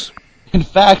Quarters. In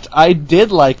fact, I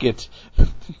did like it.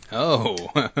 Oh.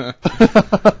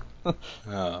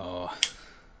 Oh.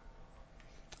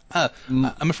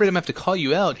 I'm afraid I'm going to have to call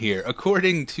you out here.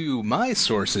 According to my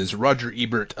sources, Roger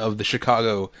Ebert of the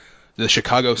Chicago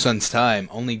Sun-Times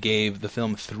only gave the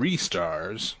film 3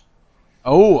 stars.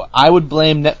 Oh, I would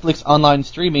blame Netflix online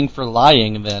streaming for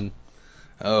lying then.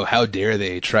 Oh, how dare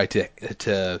they try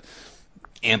to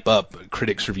amp up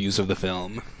critics' reviews of the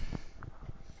film.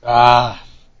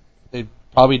 They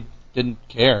probably didn't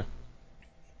care.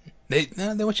 They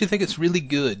want you to think it's really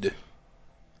good.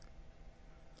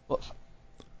 Well,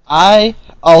 I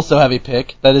also have a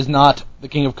pick that is not The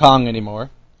King of Kong anymore.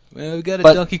 Well, we got a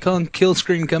Donkey Kong kill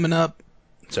screen coming up.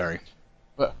 Sorry.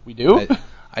 We do?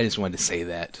 I just wanted to say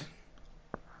that.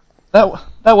 That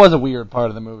was a weird part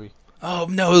of the movie. Oh,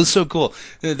 no, it was so cool.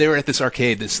 They were at this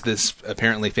arcade, this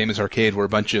apparently famous arcade where a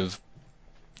bunch of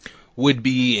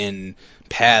would-be and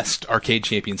past arcade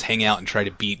champions hang out and try to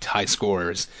beat high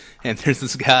scores. And there's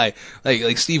this guy,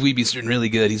 like Steve Weeby's doing really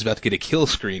good. He's about to get a kill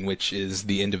screen, which is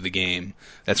the end of the game.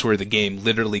 That's where the game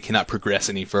literally cannot progress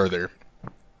any further.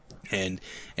 And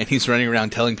he's running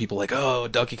around telling people, like, oh,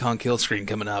 Donkey Kong kill screen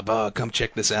coming up. Oh, come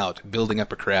check this out. Building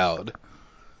up a crowd.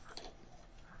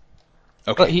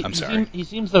 Okay, I'm sorry. He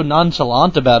seems so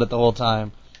nonchalant about it the whole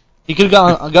time. He could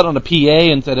have got on a PA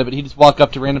and said it, but he'd just walk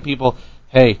up to random people,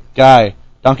 hey, guy,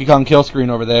 Donkey Kong kill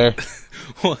screen over there.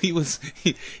 Well, he was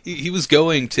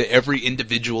going to every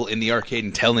individual in the arcade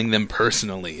and telling them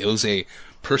personally. It was a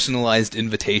personalized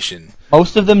invitation.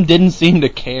 Most of them didn't seem to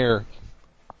care.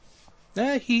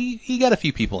 He got a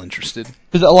few people interested.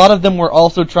 Because a lot of them were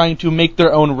also trying to make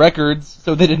their own records,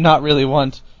 so they did not really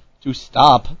want to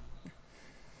stop.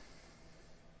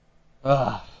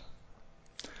 Ugh.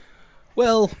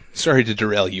 Well, sorry to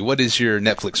derail you. What is your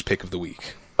Netflix pick of the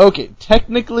week? Okay,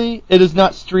 technically it is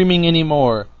not streaming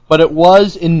anymore, but it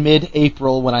was in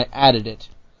mid-April when I added it.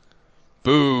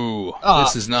 Boo!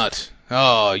 This is not...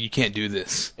 Oh, you can't do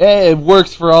this. It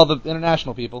works for all the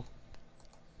international people.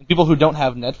 People who don't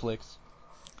have Netflix.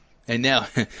 And now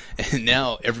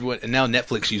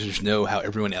Netflix users know how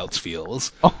everyone else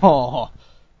feels. Oh,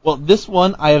 well, this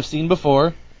one I have seen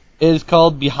before. It is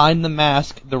called Behind the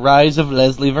Mask: The Rise of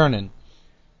Leslie Vernon.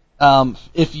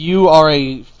 If you are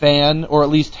a fan, or at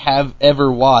least have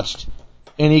ever watched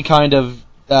any kind of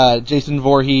Jason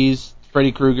Voorhees,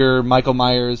 Freddy Krueger, Michael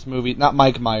Myers movie, not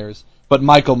Mike Myers, but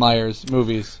Michael Myers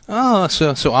movies. Oh,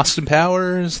 so Austin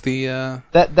Powers, the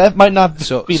that might not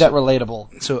be that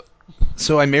relatable.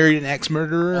 So I Married an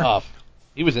Axe-Murderer? Oh,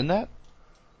 he was in that?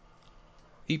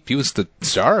 He was the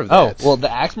star of that. Oh, well,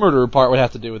 the Axe Murderer part would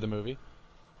have to do with the movie.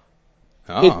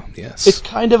 Oh, yes. It's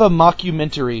kind of a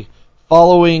mockumentary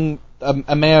following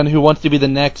a man who wants to be the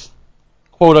next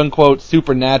quote-unquote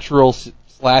supernatural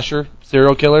slasher,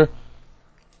 serial killer.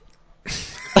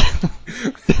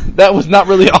 That was not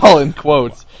really all in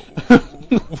quotes.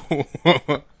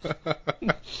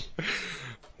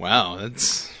 Wow,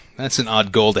 that's an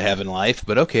odd goal to have in life,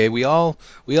 but okay, we all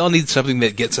need something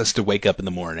that gets us to wake up in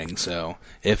the morning. So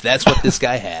if that's what this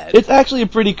guy had, It's actually a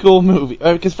pretty cool movie.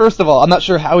 Because first of all, I'm not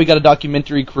sure how he got a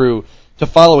documentary crew to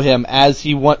follow him as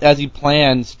he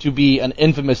plans to be an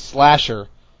infamous slasher,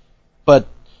 but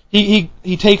he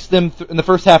takes them in the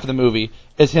first half of the movie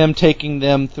is him taking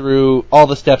them through all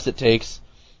the steps it takes.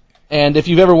 And if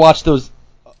you've ever watched those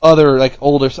other like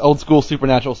old school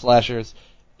supernatural slashers,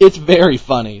 it's very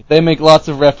funny. They make lots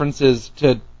of references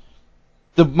to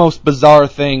the most bizarre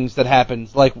things that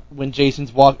happens, like when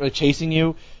Jason's chasing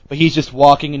you, but he's just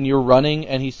walking and you're running,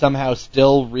 and he's somehow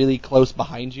still really close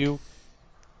behind you.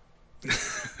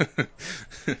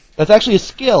 That's actually a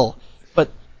skill.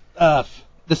 But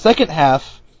the second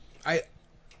half, I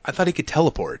thought he could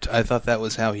teleport. I thought that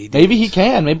was how he did. maybe he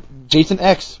can. Maybe Jason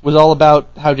X was all about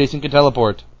how Jason could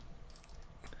teleport.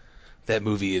 That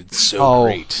movie is so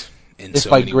great in If so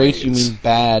by many great ways. you mean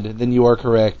bad, then you are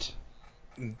correct.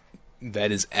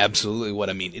 That is absolutely what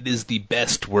I mean. It is the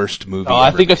best worst movie Oh, I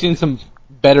ever think I've made. seen some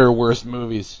better, worse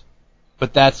movies,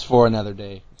 but that's for another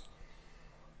day.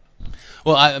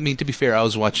 Well, I mean, to be fair, I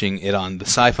was watching it on the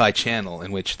Sci-Fi Channel,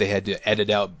 in which they had to edit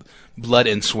out blood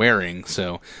and swearing.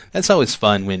 So that's always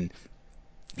fun when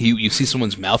you see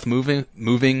someone's mouth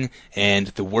moving, and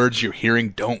the words you're hearing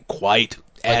don't quite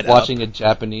add Like watching up. a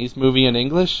Japanese movie in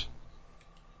English.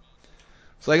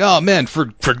 It's like, oh man,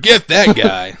 forget that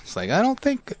guy. It's like I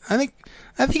think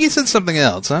he said something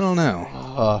else. I don't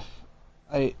know.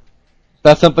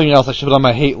 That's something else I should put on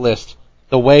my hate list.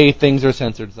 The way things are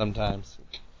censored sometimes.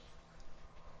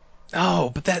 Oh,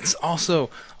 but that's also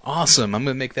awesome. I'm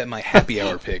gonna make that my happy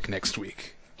hour pick next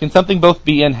week. Can something both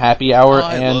be in Happy Hour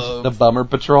I and love- The Bummer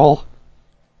Patrol?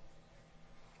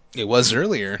 It was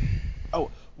earlier. Oh,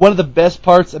 one of the best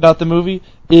parts about the movie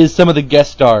is some of the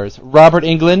guest stars. Robert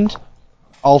Englund,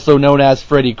 also known as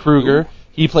Freddy Krueger,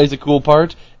 he plays a cool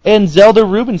part, and Zelda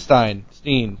Rubinstein.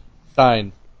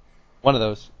 Stein. One of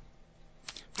those.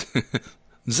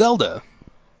 Zelda.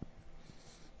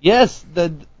 Yes,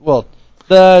 the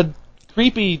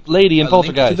creepy lady in A Link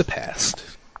Poltergeist. to the Past.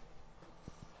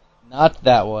 Not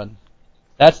that one.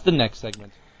 That's the next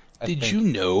segment. I Did think. you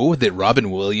know that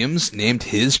Robin Williams named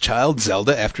his child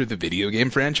Zelda after the video game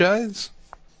franchise?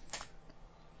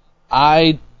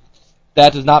 That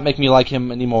does not make me like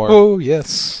him anymore. Oh,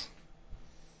 yes.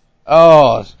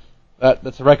 Oh,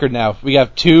 that's a record now. We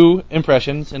have 2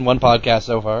 impressions in one podcast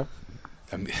so far.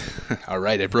 All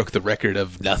right, I broke the record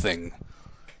of nothing.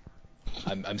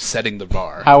 I'm setting the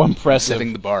bar. How I'm impressive.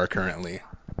 setting the bar currently.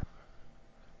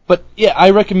 But yeah,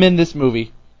 I recommend this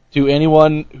movie to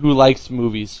anyone who likes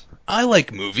movies. I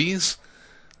like movies.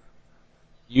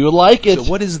 You like it. So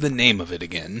what is the name of it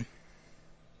again?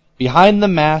 Behind the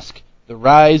Mask, The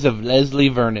Rise of Leslie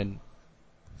Vernon.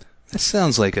 That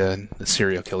sounds like a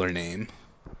serial killer name.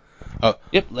 Oh,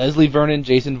 Yep, Leslie Vernon,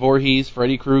 Jason Voorhees,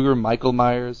 Freddy Krueger, Michael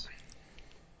Myers.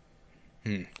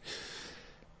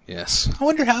 yes. I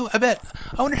wonder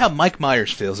how Mike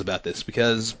Myers feels about this,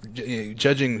 because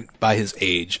judging by his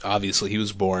age, obviously he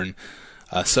was born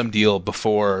some deal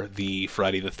before the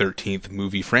Friday the 13th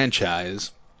movie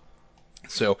franchise.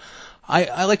 So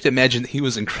I like to imagine that he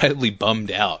was incredibly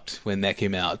bummed out when that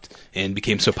came out and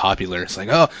became so popular. It's like,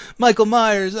 oh, Michael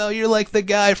Myers, oh, you're like the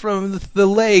guy from the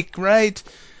lake, right?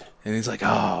 And he's like,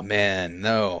 oh man,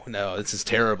 no, this is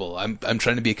terrible. I'm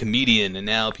trying to be a comedian, and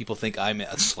now people think I'm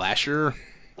a slasher.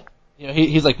 You know,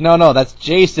 he's like, no, that's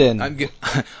Jason.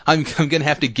 I'm gonna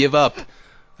have to give up.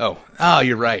 Oh,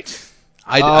 you're right.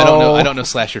 I don't know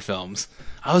slasher films.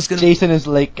 I was gonna. Jason is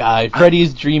lake guy.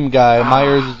 Freddy's dream guy.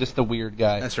 Myers is just the weird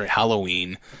guy. That's right,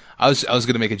 Halloween. I was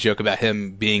gonna make a joke about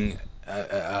him being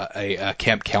a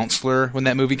camp counselor when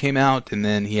that movie came out, and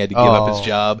then he had to give up his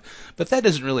job. But that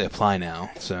doesn't really apply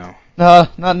now. So. No,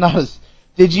 not as.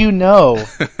 Did you know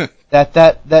that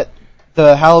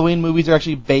the Halloween movies are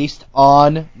actually based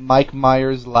on Mike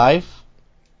Myers' life?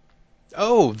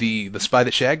 Oh, the spy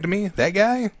that shagged me, that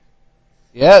guy.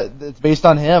 Yeah, it's based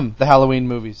on him. The Halloween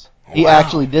movies. He Wow.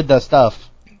 actually did the stuff.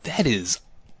 That is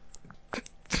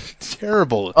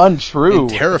terrible. Untrue And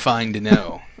terrifying to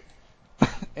know.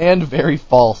 and very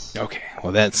false. Okay,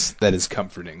 well that is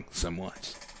comforting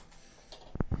somewhat.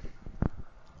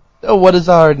 So, what is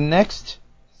our next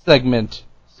segment,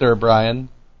 Sir Brian?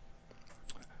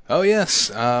 Oh yes,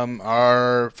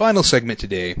 our final segment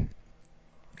today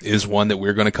is one that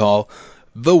we're going to call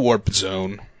the Warp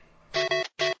Zone.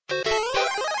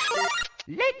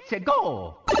 Let's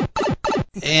go.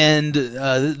 And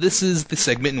this is the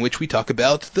segment in which we talk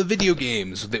about the video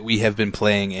games that we have been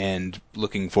playing and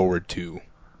looking forward to.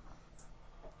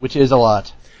 which is a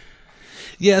lot.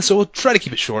 Yeah, so we'll try to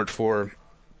keep it short for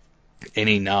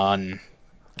any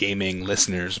non-gaming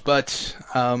listeners. But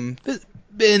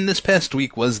this past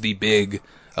week was the big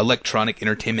Electronic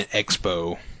Entertainment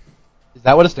Expo. Is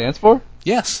that what it stands for?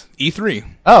 Yes, E3.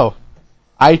 Oh,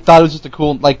 I thought it was just a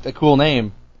cool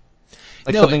name,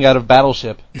 like No, something out of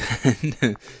Battleship.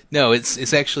 No,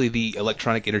 it's actually the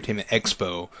Electronic Entertainment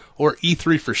Expo, or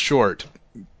E3 for short.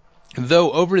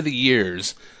 Though over the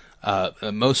years,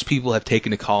 most people have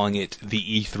taken to calling it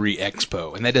the E3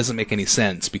 Expo, and that doesn't make any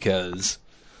sense because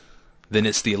then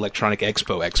it's the Electronic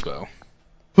Expo.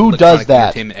 Who does Electronic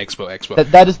that? Entertainment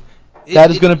Expo.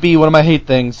 That is going to be one of my hate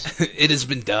things. It has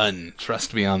been done.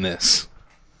 Trust me on this.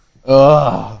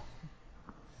 Ugh.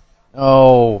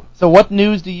 Oh. So what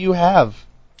news do you have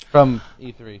from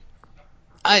E3?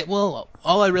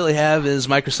 All I really have is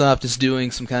Microsoft is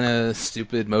doing some kind of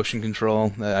stupid motion control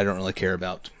that I don't really care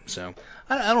about. So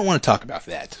I don't want to talk about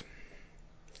that.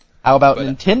 How about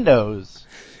Nintendo's?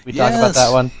 We talked about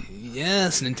that one.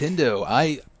 Yes, Nintendo.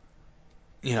 I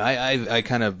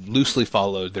kind of loosely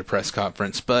followed their press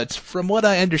conference, but from what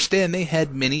I understand, they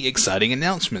had many exciting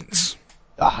announcements.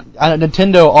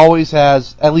 Nintendo always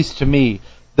has, at least to me,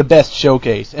 the best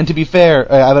showcase. And to be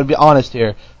fair, I'm going to be honest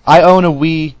here, I own a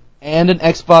Wii and an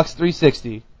Xbox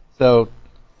 360, so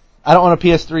I don't own a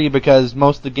PS3 because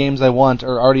most of the games I want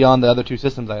are already on the other two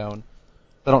systems I own.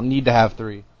 So I don't need to have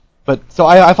three. But so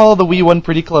I follow the Wii one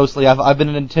pretty closely. I've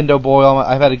been a Nintendo boy.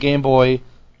 I've had a Game Boy,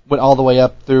 went all the way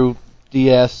up through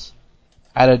DS,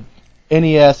 had a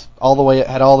NES all the way,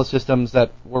 had all the systems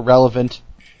that were relevant.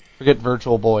 Forget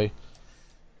Virtual Boy.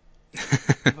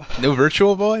 No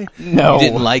Virtual Boy? No. You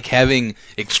didn't like having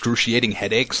excruciating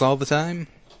headaches all the time?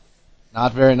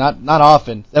 Not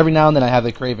often. Every now and then I have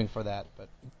a craving for that. But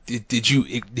Did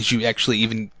you actually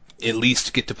even at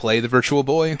least get to play the Virtual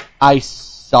Boy? I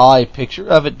saw a picture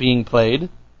of it being played.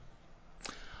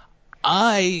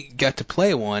 I got to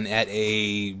play one at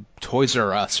a Toys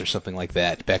R Us or something like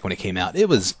that back when it came out. It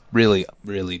was really,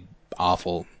 really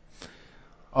awful.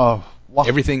 Oh, wow.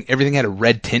 Everything had a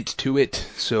red tint to it,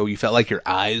 so you felt like your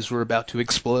eyes were about to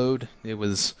explode. It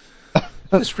was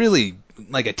really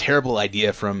like a terrible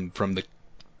idea from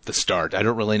the start. I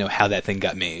don't really know how that thing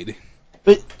got made.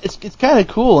 But it's kind of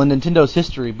cool in Nintendo's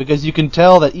history because you can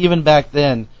tell that even back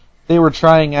then they were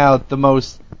trying out the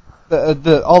most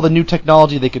all the new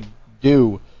technology they could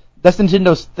do. That's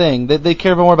Nintendo's thing. They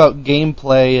care more about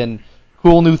gameplay and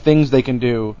cool new things they can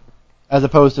do as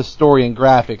opposed to story and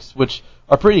graphics, which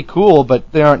are pretty cool,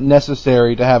 but they aren't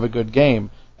necessary to have a good game,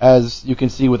 as you can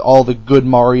see with all the good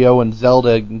Mario and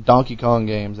Zelda and Donkey Kong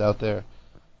games out there.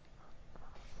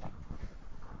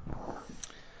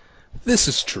 This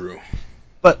is true.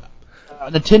 But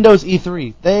Nintendo's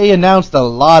E3, they announced a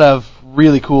lot of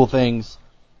really cool things.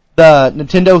 The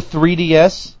Nintendo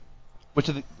 3DS,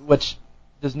 which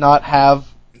does not have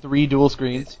 3 dual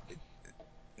screens.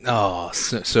 Oh,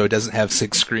 so it doesn't have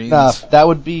 6 screens? That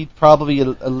would be probably a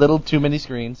little too many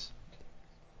screens.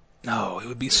 No, it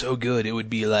would be so good. It would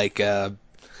be like, I'm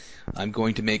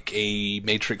going to make a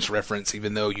Matrix reference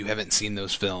even though you haven't seen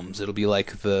those films. It'll be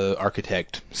like the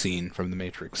Architect scene from the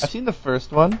Matrix. I've seen the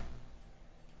first one.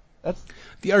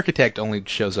 The Architect only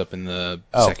shows up in the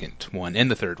second one, and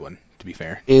the third one, to be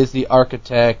fair. Is the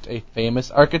Architect a famous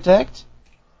architect?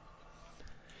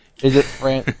 Is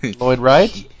it Lloyd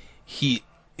Wright? He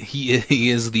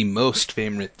is the most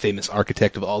famous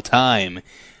architect of all time.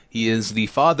 He is the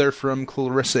father from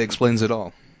Clarissa Explains It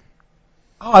All.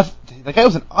 Oh, that guy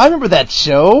I remember that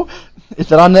show. Is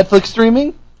that on Netflix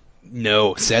streaming?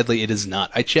 No, sadly it is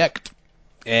not. I checked,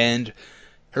 and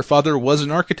her father was an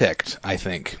architect, I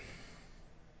think.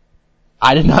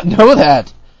 I did not know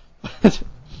that.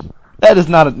 That is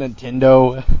not a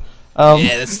Nintendo.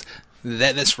 Yeah,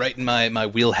 that's right in my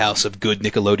wheelhouse of good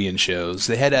Nickelodeon shows.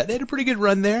 They had a pretty good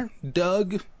run there.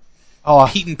 Doug,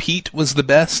 Pete and Pete was the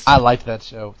best. I liked that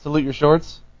show. Salute your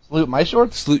shorts. Salute my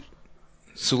shorts.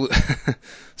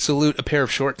 Salute a pair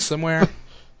of shorts somewhere.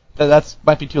 That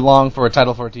might be too long for a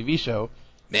title for a TV show.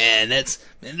 Man, that's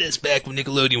back when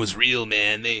Nickelodeon was real,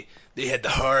 man. They had the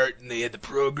heart and they had the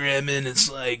programming.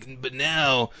 It's like, but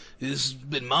now it's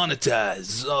been monetized.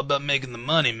 It's all about making the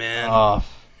money, man.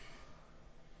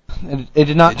 It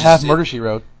did not have Murder, She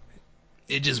Wrote.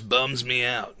 It just bums me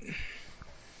out.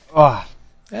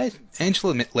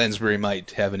 Angela Lansbury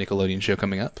might have a Nickelodeon show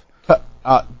coming up.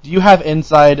 Do you have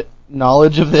inside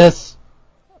knowledge of this?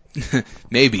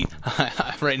 Maybe.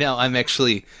 Right now, I'm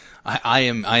actually,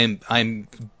 I'm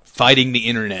fighting the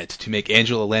internet to make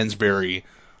Angela Lansbury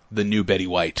the new Betty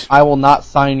White. I will not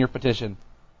sign your petition.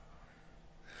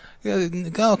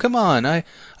 Oh, come on.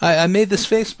 I made this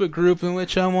Facebook group in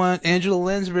which I want Angela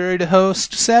Lansbury to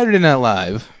host Saturday Night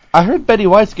Live. I heard Betty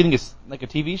White's getting a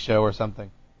TV show or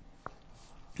something.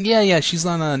 Yeah, she's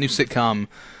on a new sitcom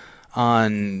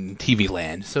on TV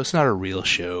Land, so it's not a real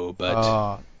show,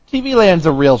 but TV Land's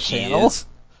a real she channel. is.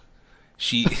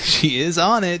 She is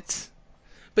on it.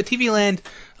 But TV Land,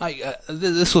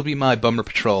 this will be my Bummer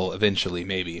Patrol eventually,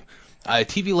 maybe.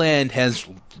 TV Land has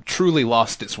truly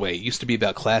lost its way. It used to be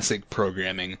about classic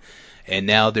programming, and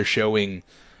now they're showing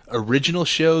original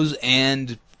shows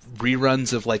and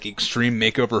reruns of like Extreme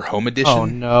Makeover Home Edition. Oh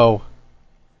no.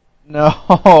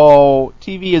 No,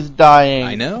 TV is dying.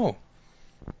 I know.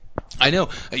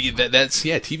 That's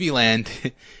TV Land.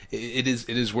 It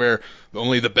is where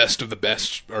only the best of the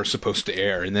best are supposed to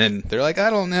air, and then they're like, I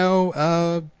don't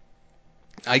know.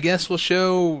 I guess we'll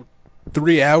show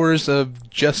 3 hours of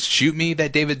Just Shoot Me,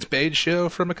 that David Spade show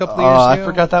from a couple of years ago. I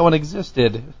forgot that one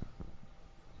existed.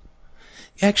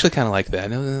 I actually kind of like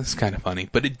that. It's kind of funny,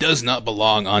 but it does not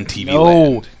belong on TV No,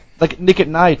 Land. like Nick at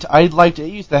Night. It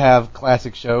used to have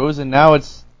classic shows, and now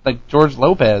it's like George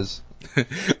Lopez.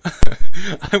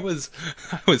 I was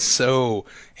so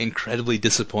incredibly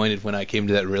disappointed when I came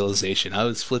to that realization. I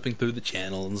was flipping through the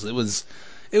channels. It was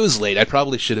late. I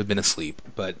probably should have been asleep,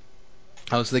 but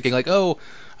I was thinking like,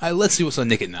 let's see what's on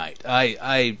Nick at Night.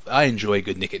 I enjoy a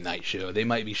good Nick at Night show. They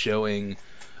might be showing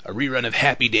a rerun of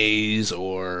Happy Days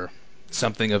or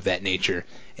something of that nature.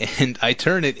 And I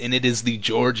turn it, and it is the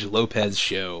George Lopez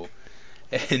show.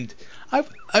 And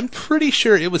I'm pretty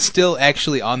sure it was still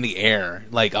actually on the air,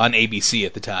 like on ABC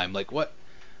at the time. Like, what?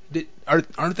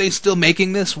 Aren't they still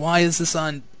making this? Why is this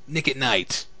on Nick at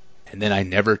Night? And then I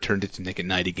never turned it to Nick at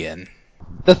Night again.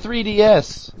 The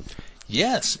 3DS.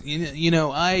 Yes, you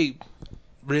know, I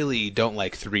really don't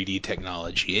like 3D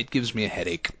technology. It gives me a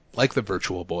headache, like the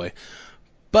Virtual Boy.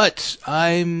 But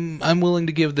I'm willing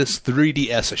to give this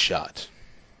 3DS a shot.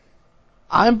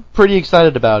 I'm pretty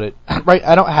excited about it. Right,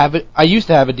 I don't have it. I used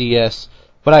to have a DS,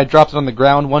 but I dropped it on the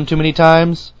ground one too many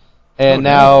times, and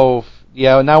now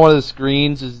one of the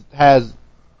screens has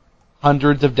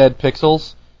hundreds of dead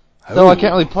pixels, so I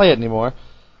can't really play it anymore.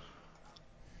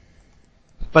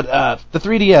 But the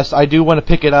 3DS, I do want to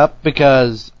pick it up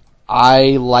because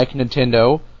I like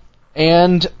Nintendo,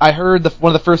 and I heard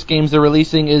one of the first games they're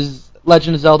releasing is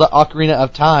Legend of Zelda: Ocarina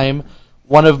of Time,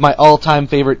 one of my all-time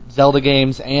favorite Zelda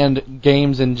games and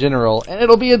games in general, and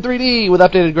it'll be in 3D with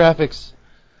updated graphics.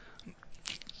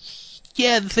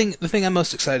 Yeah, the thing I'm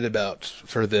most excited about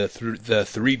for the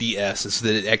 3DS is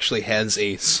that it actually has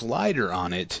a slider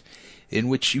on it in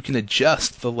which you can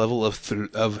adjust the level of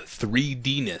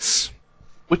 3D-ness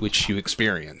which you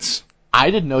experience. I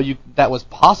didn't know that was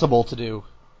possible to do.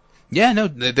 Yeah, no,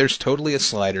 there's totally a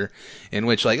slider in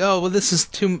which, like, this is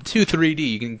too 3D.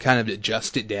 You can kind of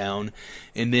adjust it down,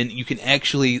 and then you can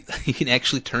actually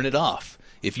turn it off.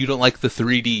 If you don't like the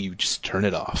 3D, you just turn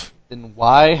it off. Then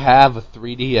why have a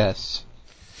 3DS?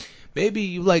 Maybe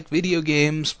you like video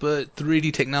games, but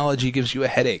 3D technology gives you a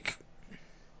headache.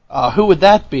 Who would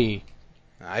that be?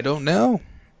 I don't know.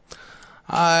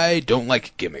 I don't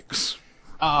like gimmicks.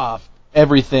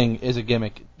 Everything is a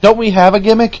gimmick. Don't we have a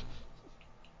gimmick?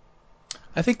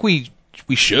 I think we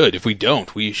should. If we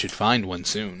don't, we should find one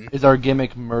soon. Is our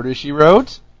gimmick Murder, She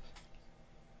Wrote?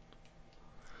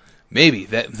 Maybe.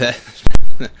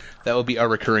 That will be our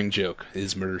recurring joke,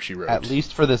 is Murder, She Wrote. At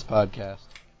least for this podcast.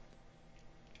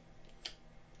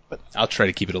 But I'll try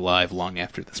to keep it alive long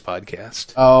after this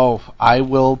podcast. Oh, I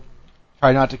will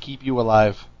try not to keep you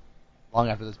alive long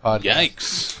after this podcast.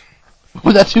 Yikes.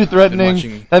 Was that too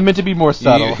threatening? That meant to be more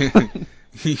subtle.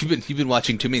 You've been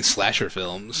watching too many slasher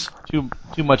films. Too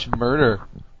much murder.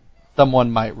 Someone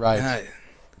might write.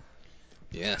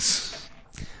 Yes.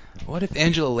 What if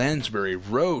Angela Lansbury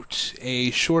wrote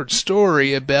a short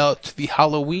story about the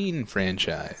Halloween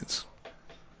franchise?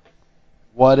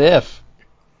 What if?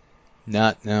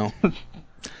 No.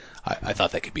 I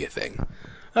thought that could be a thing.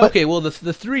 Okay, well, the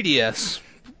 3DS.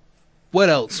 What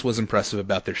else was impressive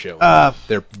about their show?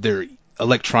 Their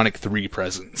electronic 3D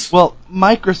presence. Well,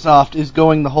 Microsoft is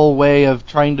going the whole way of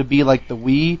trying to be like the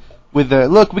Wii with the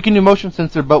look. We can do motion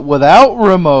sensor, but without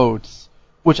remotes,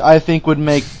 which I think would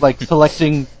make like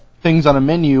selecting things on a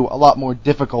menu a lot more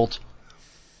difficult.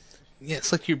 Yeah,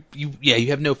 it's like you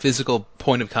have no physical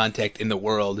point of contact in the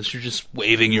world. It's you're just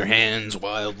waving your hands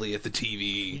wildly at the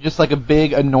TV. You're just like a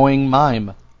big annoying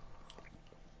mime.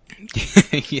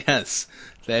 Yes,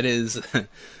 that is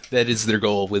their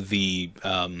goal with the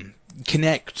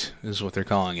Kinect is what they're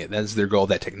calling it. That's their goal.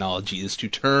 That technology is to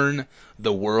turn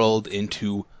the world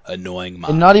into annoying mimes.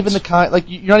 And not even the kind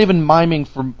you're not even miming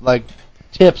for like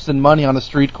tips and money on a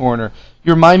street corner.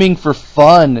 You're miming for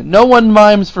fun. No one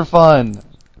mimes for fun.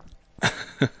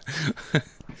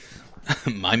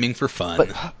 Miming for fun.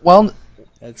 But, well,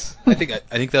 I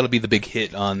think that'll be the big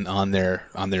hit on their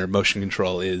motion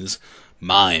control is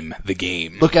mime the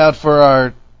game. look out for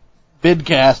our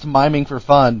vidcast, Miming for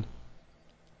Fun.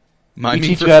 Miming We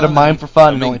teach for you how to fun. mime for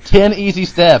fun in only 10 easy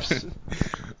steps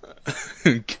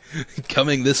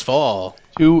Coming this fall.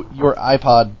 to your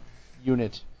iPod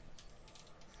unit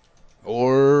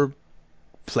Or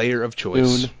player of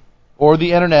choice. soon. Or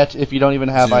the internet if you don't even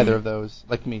have Zune. either of those,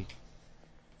 like me.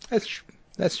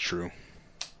 That's true.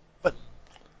 But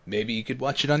Maybe you could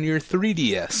watch it on your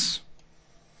 3DS.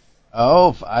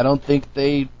 oh, I don't think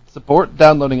they support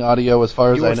downloading audio as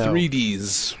far as Your I know.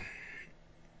 3Ds.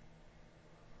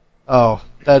 Oh,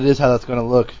 that is how that's going to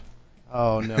look.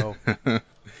 Oh no.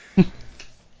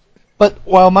 But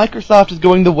while Microsoft is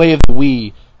going the way of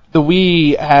the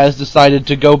Wii has decided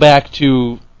to go back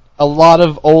to a lot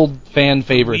of old fan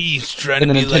favorites Wii's trying in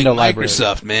to the be like Nintendo library.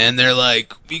 Microsoft, man. They're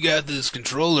like, we got this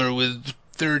controller with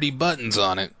 30 buttons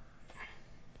on it.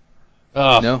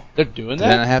 Oh, No? they're doing Did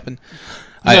that not that? happen?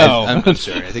 No. I'm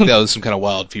sorry. I think that was some kind of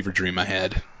wild fever dream I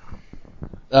had.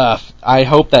 I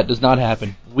hope that does not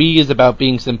happen. Wii is about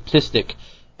being simplistic,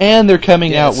 and they're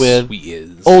coming out with Wii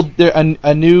is.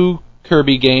 a new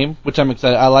Kirby game, which I'm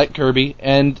excited. I like Kirby,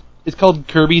 and it's called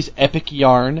Kirby's Epic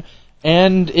Yarn,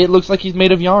 and it looks like he's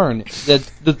made of yarn.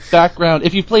 The background,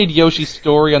 if you played Yoshi's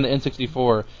Story on the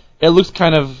N64, it looks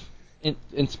kind of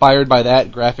inspired by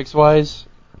that graphics-wise.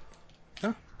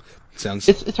 Sounds.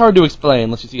 It's hard to explain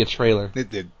unless you see a trailer.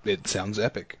 It sounds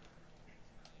epic.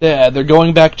 Yeah, they're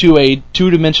going back to a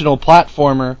two-dimensional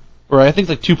platformer, or I think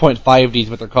it's like 2.5D is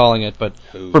what they're calling it, but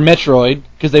Ooh. for Metroid,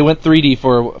 because they went 3D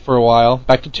for a while,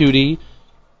 back to 2D.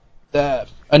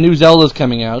 A new Zelda's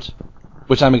coming out,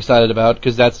 which I'm excited about,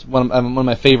 because that's one of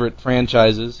my favorite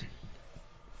franchises.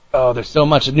 Oh, there's so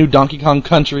much. A new Donkey Kong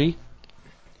Country,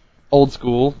 old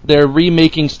school. They're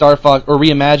remaking Star Fox, or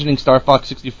reimagining Star Fox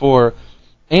 64,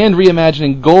 and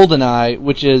reimagining GoldenEye,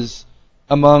 which is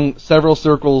among several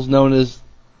circles known as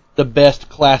the best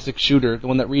classic shooter, the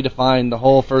one that redefined the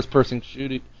whole first-person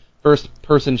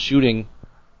shooting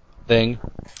thing.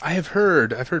 I've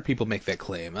heard people make that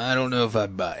claim. I don't know if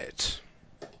I'd buy it.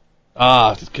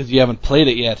 Ah, it's because you haven't played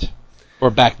it yet, or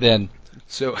back then.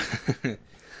 So,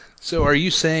 so are you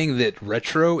saying that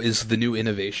retro is the new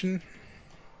innovation?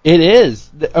 It is,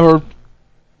 or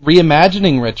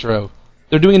reimagining retro.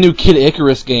 They're doing a new Kid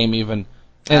Icarus game even,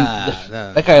 and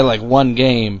no. that guy had like one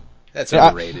game. That's Yeah,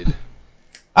 overrated.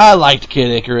 I liked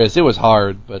Kid Icarus. It was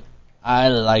hard, but I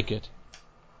like it.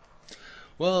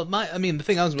 Well, the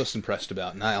thing I was most impressed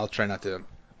about, and I'll try not to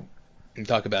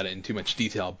talk about it in too much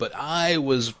detail, but I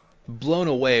was blown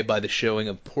away by the showing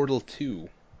of Portal 2.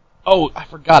 Oh, I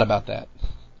forgot about that.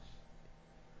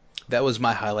 That was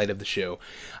my highlight of the show.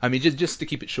 I mean, just to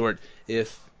keep it short,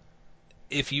 if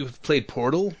you've played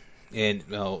Portal, and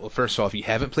well, first of all, if you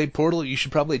haven't played Portal, you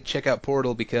should probably check out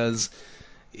Portal because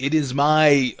it is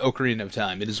my Ocarina of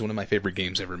Time. It is one of my favorite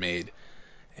games ever made,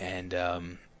 and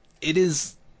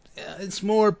it's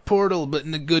more Portal, but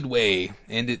in a good way,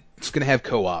 and it's going to have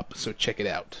co-op, so check it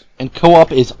out. And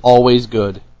co-op is always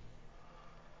good.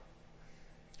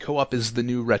 Co-op is the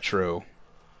new retro.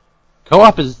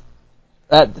 Co-op is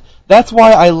that's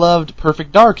why I loved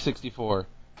Perfect Dark 64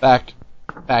 back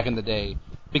in the day,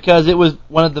 because it was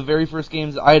one of the very first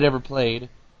games I had ever played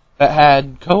that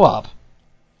had co-op,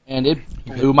 and it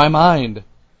blew my mind.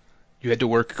 You had to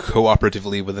work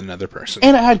cooperatively with another person.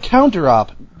 And it had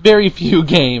counter-op. Very few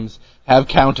games have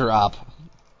counter-op.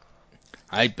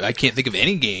 I can't think of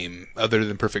any game other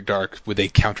than Perfect Dark with a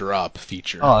counter-op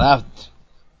feature. Oh,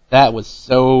 that was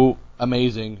so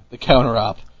amazing, the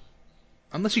counter-op.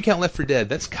 Unless you count Left 4 Dead,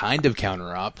 that's kind of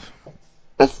counter-op.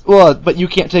 But you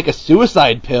can't take a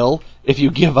suicide pill if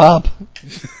you give up.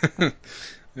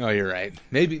 Oh, you're right.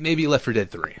 Maybe Left 4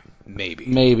 Dead 3. Maybe.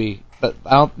 Maybe. But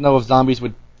I don't know if zombies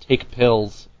would take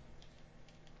pills.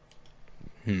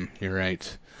 You're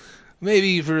right.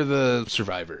 Maybe for the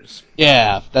survivors.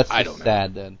 Yeah, that's I just don't know.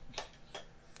 sad then.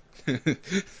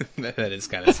 That is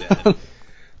kind of sad.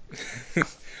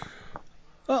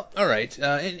 Well, all right.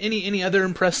 Any other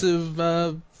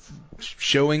impressive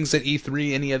showings at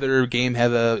E3? Any other game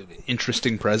have a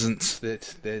interesting presence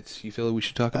that you feel we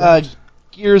should talk about?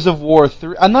 Gears of War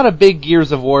 3. I'm not a big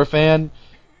Gears of War fan,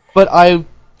 but I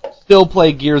still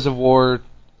play Gears of War.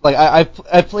 Like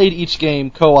I played each game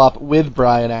co-op with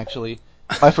Brian actually,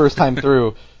 my first time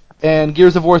through. And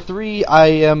Gears of War 3 I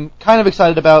am kind of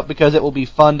excited about because it will be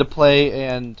fun to play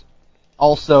and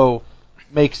also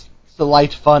makes the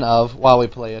light fun of while we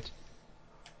play it.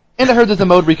 And I heard there's a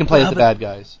mode where you can play as the but- bad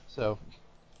guys. So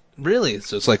Really?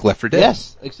 So it's like Left 4 Dead?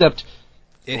 yes, except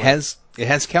It has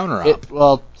counter op.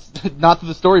 not through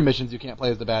the story missions. You can't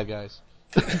play as the bad guys.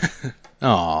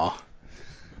 Aw.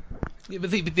 Yeah,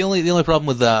 but the only problem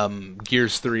with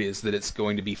Gears 3 is that it's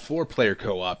going to be 4-player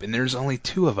co-op, and there's only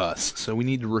 2 of us, so we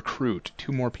need to recruit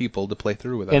 2 more people to play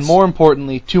through with us. And more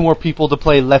importantly, 2 more people to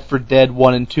play Left 4 Dead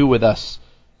 1 and 2 with us,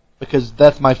 because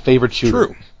that's my favorite shooter.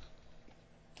 True.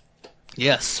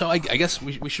 Yes, so I guess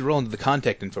we should roll into the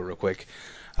contact info real quick.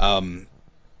 I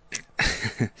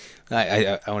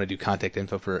want to do contact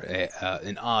info for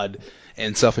an odd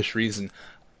and selfish reason.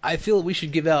 I feel we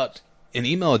should give out an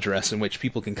email address in which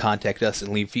people can contact us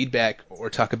and leave feedback or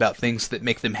talk about things that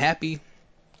make them happy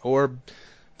or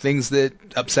things that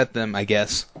upset them, I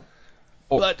guess.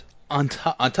 But on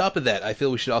top of that, I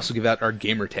feel we should also give out our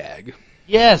gamer tag.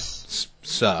 Yes.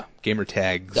 Gamer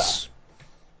tags.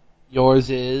 Yours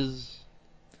is...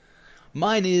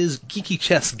 Mine is Geeky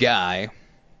Chess Guy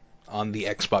on the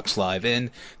Xbox Live, and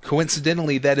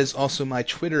coincidentally, that is also my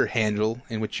Twitter handle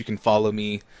in which you can follow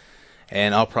me,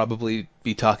 and I'll probably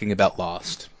be talking about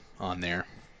Lost on there.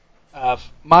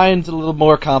 Mine's a little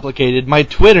more complicated. My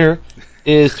Twitter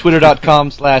is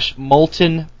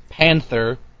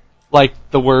twitter.com/MoltenPanther, like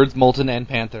the words Molten and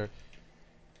Panther.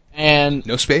 And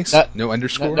No space? No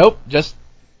underscore? nope, just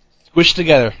squished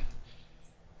together.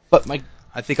 But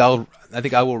I think I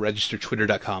will register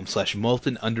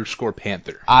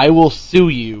twitter.com/Molten_Panther. I will sue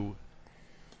you.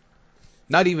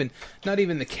 Not even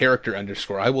the character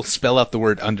underscore. I will spell out the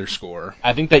word underscore.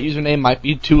 I think that username might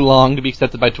be too long to be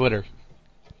accepted by Twitter.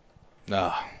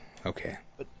 Ah, okay.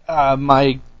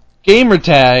 My gamer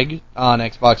tag on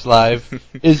Xbox Live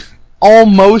is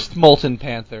almost Molten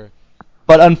Panther,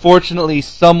 but unfortunately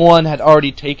someone had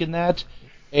already taken that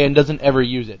and doesn't ever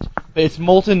use it. But it's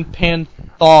Molten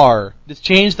Panther. Just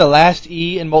change the last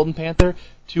E in Molten Panther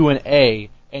to an A,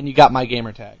 and you got my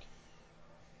gamer tag.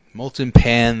 Molten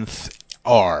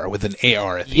Panther with an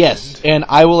AR at the Yes, end. and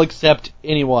I will accept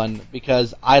anyone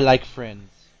because I like Friends.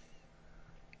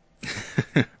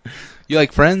 You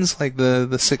like Friends? Like the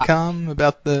sitcom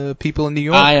about the people in New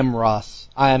York? I am Ross.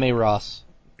 I am a Ross.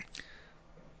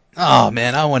 Oh,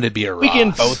 man, I want to be a Ross. We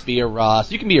can both be a Ross.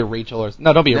 You can be a Rachel or...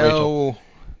 No, don't be a Rachel. No.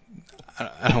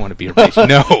 I don't want to be a Rachel.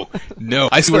 No.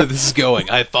 I see where this is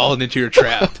going. I've fallen into your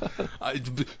trap.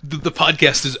 The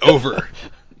podcast is over.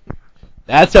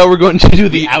 That's how we're going to do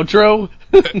the outro?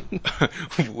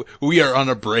 We are on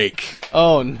a break.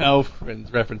 Oh, no,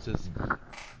 Friends references.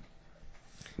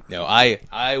 No,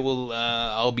 I will.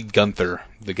 I'll be Gunther,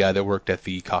 the guy that worked at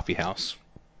the coffee house.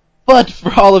 But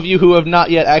for all of you who have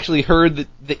not yet actually heard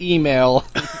the email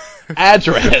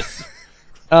address,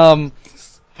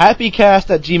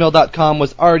 happycast@gmail.com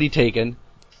was already taken.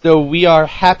 So we are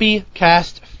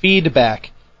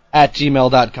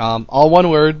happycastfeedback@gmail.com. All one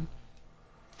word.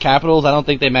 Capitals, I don't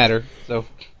think they matter. So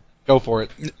go for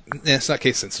it. It's not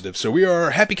case sensitive. So we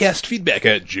are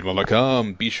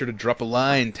happycastfeedback@gmail.com. Be sure to drop a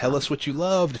line. Tell us what you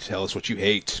loved. Tell us what you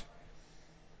hate.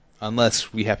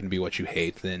 Unless we happen to be what you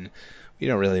hate, then we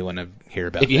don't really want to hear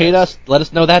about it. If you hate us, let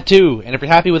us know that too. And if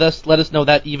you're happy with us, let us know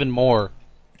that even more.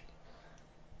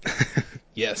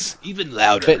 Yes, even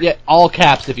louder. But yeah, all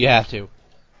caps if you have to.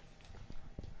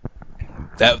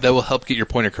 That will help get your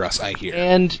point across, I hear.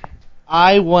 And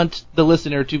I want the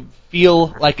listener to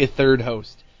feel like a third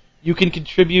host. You can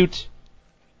contribute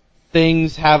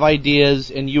things, have ideas,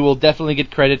 and you will definitely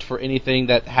get credit for anything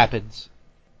that happens.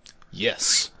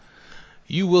 Yes.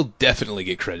 You will definitely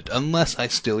get credit, unless I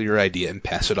steal your idea and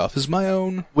pass it off as my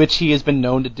own. Which he has been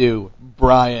known to do.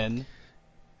 Brian.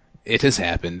 It has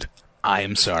happened. I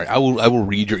am sorry. I will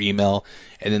read your email,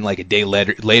 and then like a day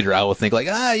later I will think like,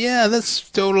 yeah, that's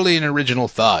totally an original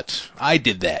thought. I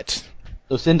did that.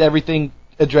 So send everything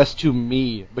addressed to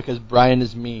me, because Brian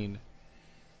is mean.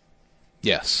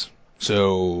 Yes.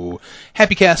 So,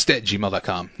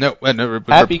 happycast@gmail.com. No, sorry.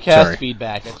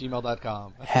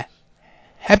 Happycastfeedback@gmail.com.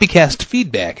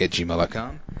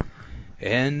 Happycastfeedback@gmail.com.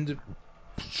 And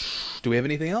do we have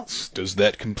anything else? Does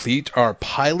that complete our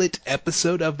pilot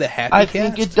episode of the Happycast? I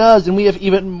think it does, and we have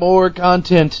even more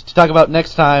content to talk about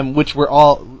next time, which were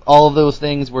all of those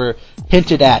things were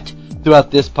hinted at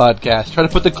throughout this podcast. Try to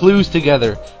put the clues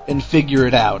together and figure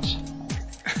it out.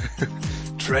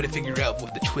 Try to figure out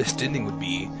what the twist ending would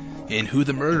be and who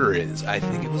the murderer is. I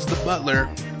think it was the butler.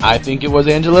 I think it was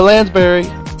Angela Lansbury.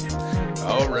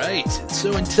 All right.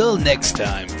 So until next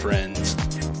time, friends,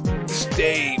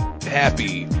 stay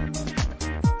happy.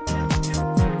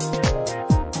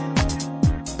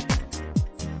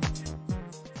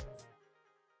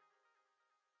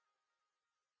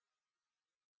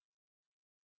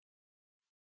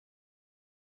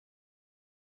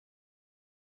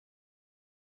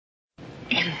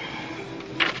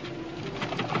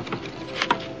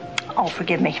 Oh,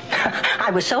 forgive me.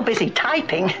 I was so busy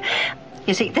typing.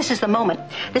 You see, this is the moment.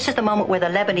 This is the moment where the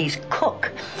Lebanese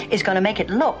cook is going to make it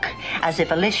look as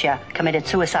if Alicia committed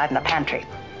suicide in the pantry.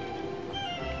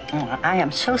 Oh, I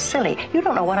am so silly. You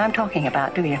don't know what I'm talking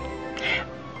about, do you?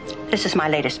 This is my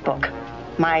latest book.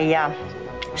 My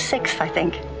sixth, I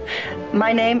think.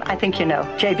 My name, I think you know,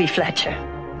 J.B. Fletcher.